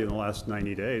priority in the last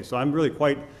 90 days. So I'm really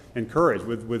quite encouraged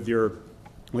with your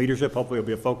leadership. Hopefully it'll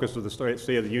be a focus of the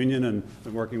State of the Union, and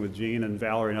been working with Gene and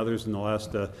Valerie and others in the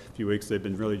last few weeks. They've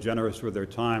been really generous with their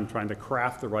time trying to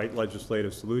craft the right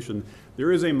legislative solution.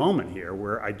 There is a moment here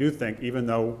where I do think, even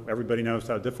though everybody knows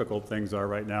how difficult things are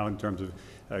right now in terms of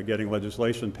getting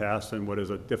legislation passed in what is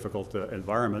a difficult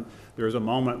environment, there is a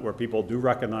moment where people do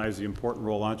recognize the important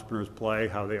role entrepreneurs play,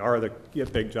 how they are the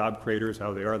big job creators,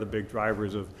 how they are the big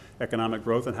drivers of economic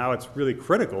growth, and how it's really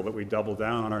critical that we double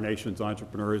down on our nation's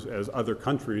entrepreneurs as other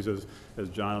countries, as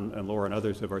John and Laura and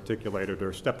others have articulated,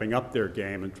 are stepping up their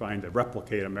game and trying to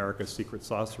replicate America's secret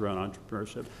sauce around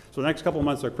entrepreneurship. So the next couple of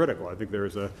months are critical. I think there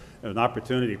is an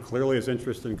opportunity. Clearly is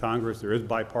interest in Congress. There is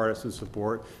bipartisan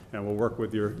support, and we'll work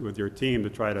with your team to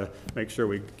try to make sure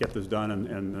we get this done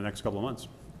in the next couple of months.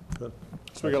 Good.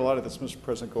 So we got a lot of this, Mr.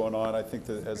 President, going on. I think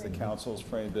that as the council's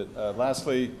framed it.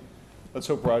 Lastly, let's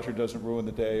hope Roger doesn't ruin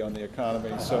the day on the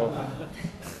economy. So,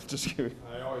 just kidding.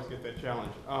 I always get that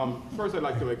challenge. First, I'd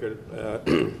like to make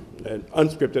an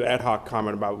unscripted ad hoc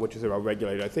comment about what you said about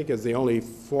regulator. I think as the only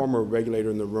former regulator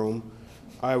in the room,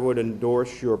 I would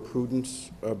endorse your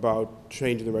prudence about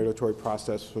changing the regulatory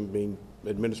process from being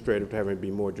administrative to having it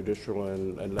be more judicial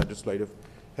and legislative.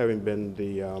 Having been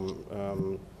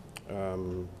the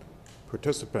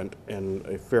participant in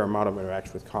a fair amount of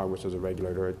interaction with Congress as a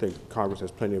regulator, I think Congress has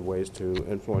plenty of ways to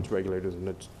influence regulators,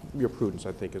 and your prudence,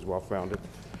 I think, is well-founded.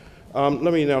 Let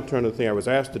me now turn to the thing I was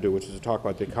asked to do, which is to talk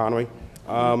about the economy.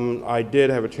 I did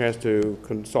have a chance to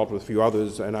consult with a few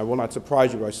others, and I will not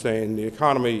surprise you by saying the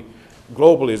economy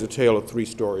globally is a tale of 3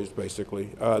 stories, basically.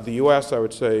 The U.S., I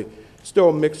would say, still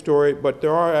a mixed story, but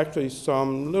there are actually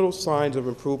some little signs of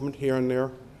improvement here and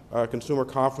there. Consumer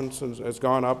confidence has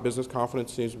gone up. Business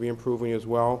confidence seems to be improving as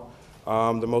well.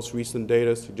 The most recent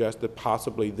data suggests that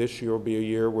possibly this year will be a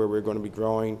year where we're going to be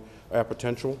growing at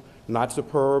potential. Not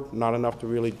superb, not enough to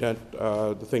really dent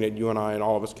the thing that you and I and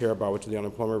all of us care about, which is the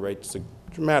unemployment rate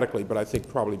dramatically, but I think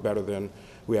probably better than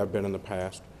we have been in the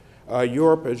past.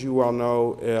 Europe, as you well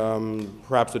know,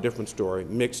 perhaps a different story.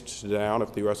 Mixed down,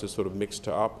 if the U.S. is sort of mixed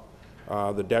to up.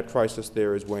 The debt crisis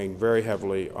there is weighing very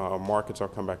heavily. Markets, I'll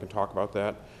come back and talk about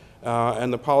that.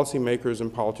 And the policymakers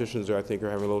and politicians there, I think, are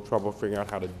having a little trouble figuring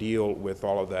out how to deal with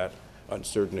all of that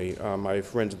uncertainty. My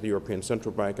friends at the European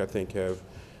Central Bank, I think, have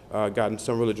gotten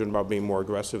some religion about being more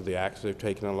aggressive. The actions they've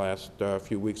taken in the last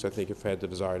few weeks, I think, have had the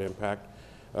desired impact.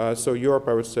 So Europe,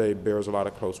 I would say, bears a lot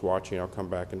of close watching. I'll come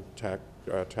back and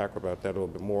tackle about that a little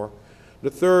bit more. The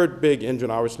third big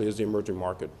engine, obviously, is the emerging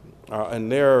market.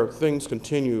 And there, things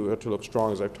continue to look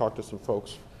strong. As I've talked to some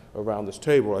folks around this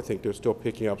table, I think they're still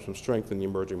picking up some strength in the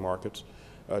emerging markets.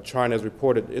 China has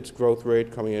reported its growth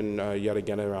rate coming in yet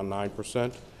again at around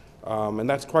 9%. And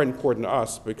that's quite important to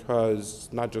us because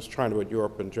not just China, but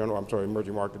Europe in general,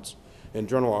 emerging markets in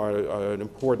general are an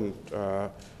important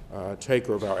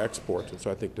taker of our exports. And so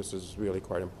I think this is really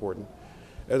quite important.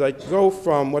 As I go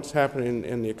from what's happening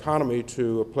in the economy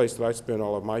to a place that I spend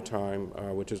all of my time,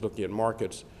 which is looking at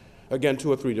markets, again,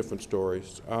 2 or 3 different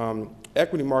stories.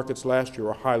 Equity markets last year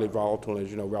were highly volatile, as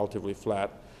you know, relatively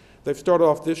flat. They've started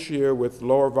off this year with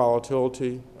lower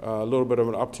volatility, a little bit of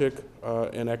an uptick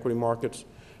in equity markets.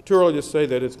 Too early to say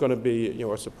that it's going to be, you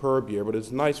know, a superb year, but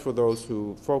it's nice for those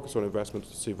who focus on investments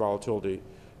to see volatility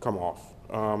come off.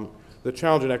 The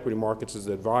challenge in equity markets is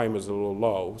that volume is a little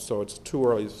low, so it's too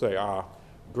early to say,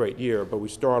 great year, but we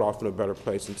start off in a better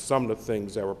place, and some of the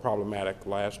things that were problematic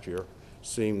last year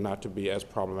seem not to be as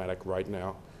problematic right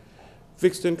now.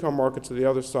 Fixed income markets to the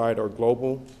other side are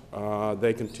global.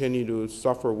 They continue to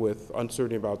suffer with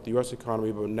uncertainty about the U.S.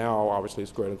 economy, but now obviously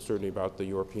it's great uncertainty about the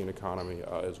European economy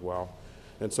as well.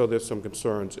 And so there's some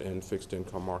concerns in fixed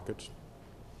income markets.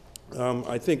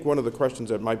 I think one of the questions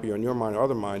that might be on your mind or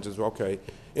other minds is, okay,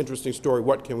 interesting story,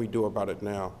 what can we do about it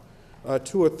now?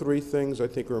 2 or 3 things I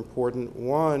think are important.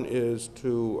 One is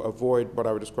to avoid what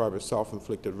I would describe as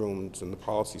self-inflicted wounds in the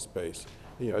policy space.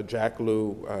 You know, Jack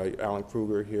Lew, Alan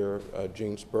Kruger here,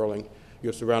 Gene Sperling,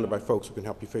 you're surrounded by folks who can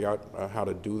help you figure out how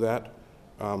to do that.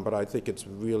 But I think it's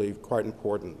really quite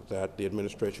important that the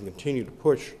administration continue to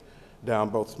push down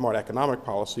both smart economic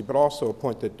policy, but also a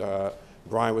point that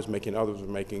Brian was making, others were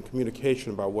making,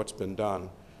 communication about what's been done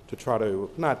to try to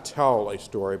not tell a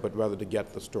story, but rather to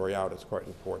get the story out is quite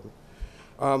important.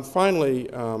 Finally,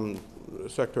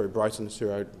 Secretary Bryson is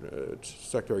here,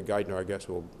 Secretary Geithner, I guess,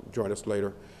 will join us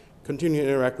later. Continue to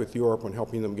interact with Europe on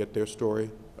helping them get their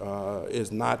story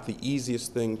is not the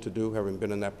easiest thing to do, having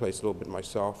been in that place a little bit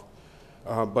myself.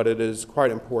 But it is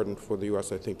quite important for the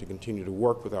U.S., I think, to continue to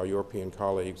work with our European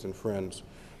colleagues and friends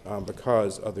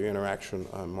because of the interaction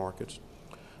on markets.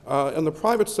 In the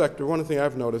private sector, one thing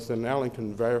I've noticed, and Alan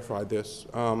can verify this,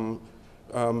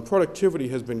 productivity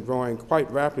has been growing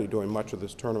quite rapidly during much of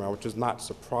this turnaround, which is not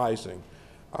surprising.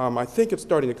 I think it's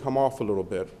starting to come off a little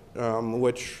bit,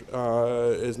 which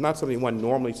is not something one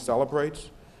normally celebrates.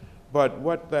 But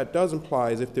what that does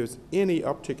imply is if there's any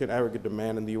uptick in aggregate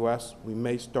demand in the U.S., we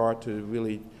may start to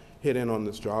really hit in on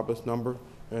this jobless number.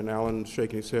 And Alan's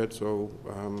shaking his head, so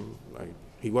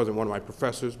he wasn't one of my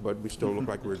professors, but we still look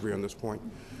like we agree on this point.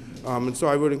 And so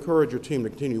I would encourage your team to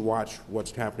continue to watch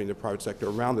what's happening in the private sector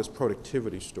around this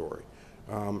productivity story.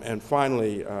 And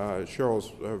finally,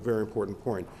 Cheryl's very important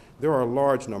point, there are a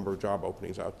large number of job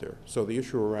openings out there. So the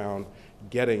issue around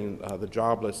getting the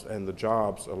jobless and the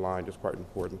jobs aligned is quite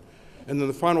important. And then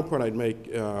the final point I'd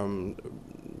make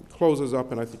closes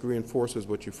up and I think reinforces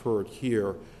what you've heard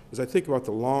here, is I think about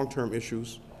the long-term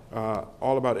issues,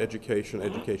 all about education,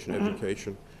 education,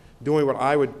 education. Doing what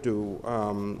I would do,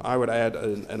 I would add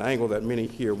an angle that many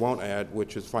here won't add,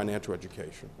 which is financial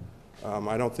education.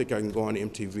 I don't think I can go on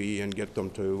MTV and get them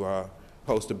to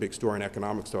host a big story in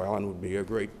economics, so Alan would be a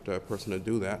great person to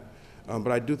do that.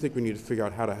 But I do think we need to figure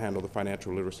out how to handle the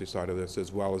financial literacy side of this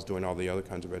as well as doing all the other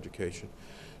kinds of education.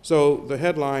 So the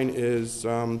headline is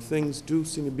things do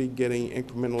seem to be getting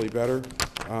incrementally better,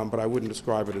 but I wouldn't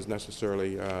describe it as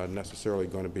necessarily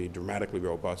going to be dramatically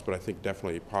robust, but I think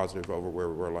definitely positive over where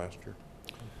we were last year.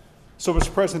 So,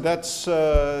 Mr. President, that's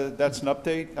an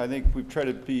update. I think we've tried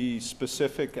to be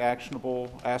specific,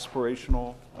 actionable,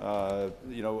 aspirational,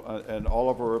 and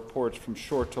all of our reports from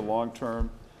short to long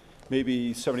term,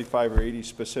 maybe 75 or 80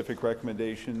 specific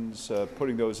recommendations,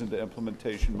 putting those into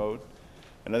implementation mode.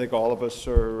 And I think all of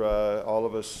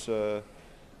us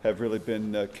have really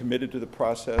been committed to the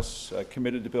process,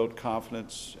 committed to build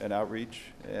confidence and outreach.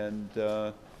 And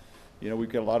we've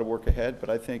got a lot of work ahead, but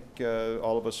I think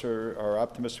all of us are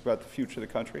optimistic about the future of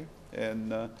the country.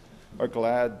 And are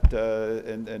glad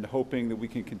and hoping that we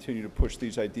can continue to push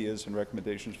these ideas and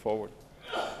recommendations forward.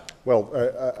 Well,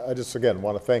 I just, again,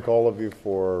 want to thank all of you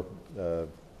for the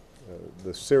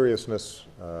seriousness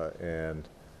and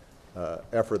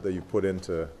effort that you put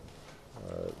into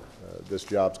this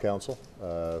Jobs Council.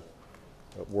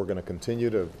 We're going to continue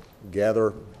to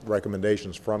gather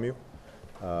recommendations from you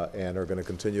and are going to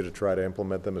continue to try to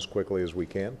implement them as quickly as we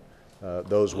can.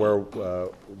 Those where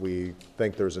we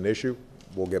think there's an issue,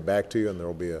 we'll get back to you, and there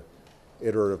will be a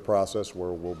iterative process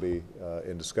where we'll be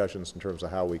in discussions in terms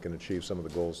of how we can achieve some of the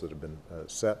goals that have been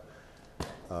set.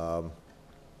 I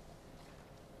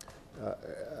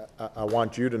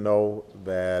want you to know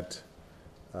that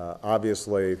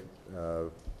obviously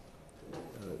you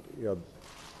know,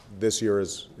 this year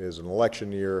is an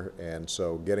election year, and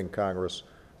so getting Congress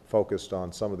focused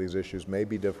on some of these issues may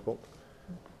be difficult.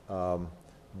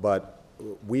 But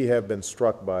we have been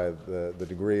struck by the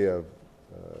degree of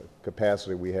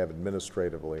capacity we have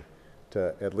administratively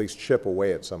to at least chip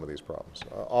away at some of these problems.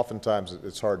 Oftentimes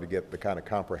it's hard to get the kind of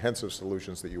comprehensive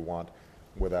solutions that you want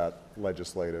without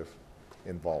legislative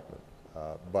involvement.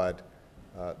 But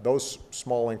those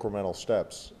small incremental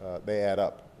steps, they add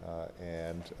up,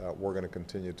 and we're going to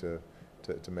continue to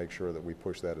make sure that we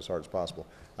push that as hard as possible.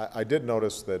 I did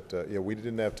notice that you know, we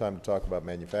didn't have time to talk about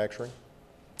manufacturing.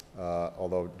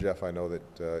 Although, Jeff, I know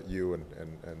that you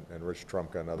and Rich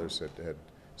Trumka and others had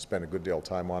spent a good deal of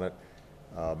time on it.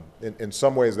 In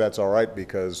some ways, that's all right,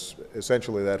 because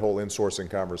essentially that whole insourcing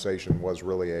conversation was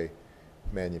really a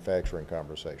manufacturing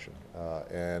conversation.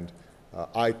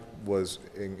 I was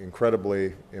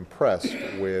incredibly impressed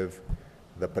with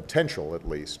the potential, at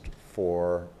least,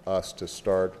 for us to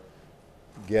start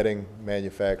getting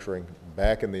manufacturing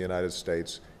back in the United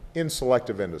States in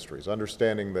selective industries,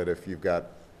 understanding that if you've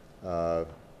got you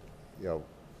know,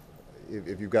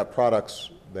 if you've got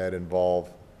products that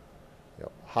involve, you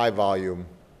know, high volume,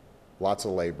 lots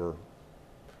of labor,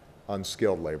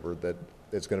 unskilled labor, that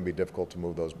it's going to be difficult to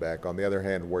move those back. On the other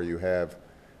hand, where you have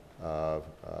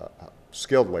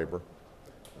skilled labor,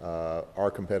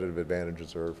 our competitive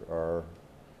advantages are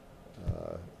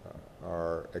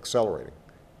accelerating.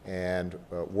 And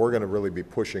we're going to really be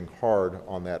pushing hard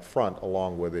on that front,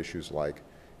 along with issues like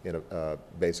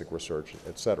basic research,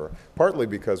 et cetera. Partly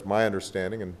because my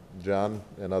understanding, and John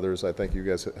and others, I think you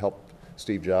guys helped,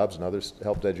 Steve Jobs and others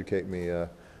helped educate me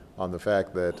on the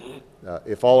fact that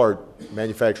if all our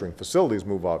manufacturing facilities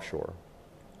move offshore,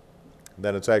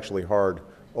 then it's actually hard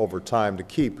over time to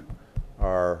keep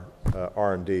our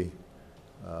R&D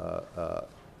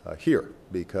here,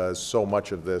 because so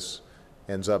much of this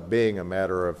ends up being a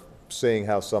matter of seeing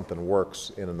how something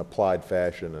works in an applied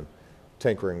fashion and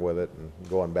tinkering with it and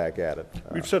going back at it.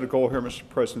 We've set a goal here, Mr.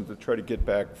 President, to try to get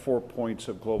back 4 points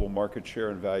of global market share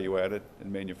and value added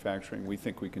in manufacturing. We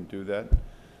think we can do that.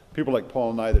 People like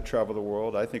Paul and I that travel the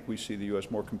world, I think we see the U.S.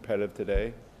 more competitive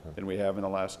today than we have in the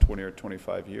last 20 or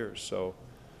 25 years. So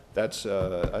that's,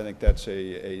 I think that's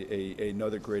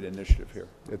another great initiative here.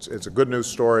 It's a good news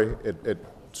story. It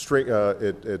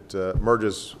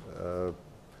merges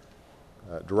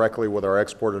directly with our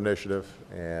export initiative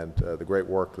and the great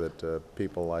work that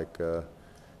people like you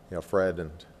know, Fred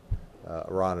and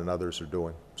Ron and others are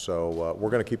doing. So we're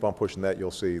going to keep on pushing that.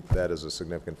 You'll see that as a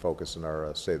significant focus in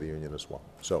our State of the Union as well.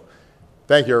 So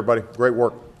thank you, everybody. Great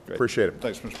work. Great. Appreciate it.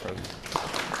 Thanks, Mr. President.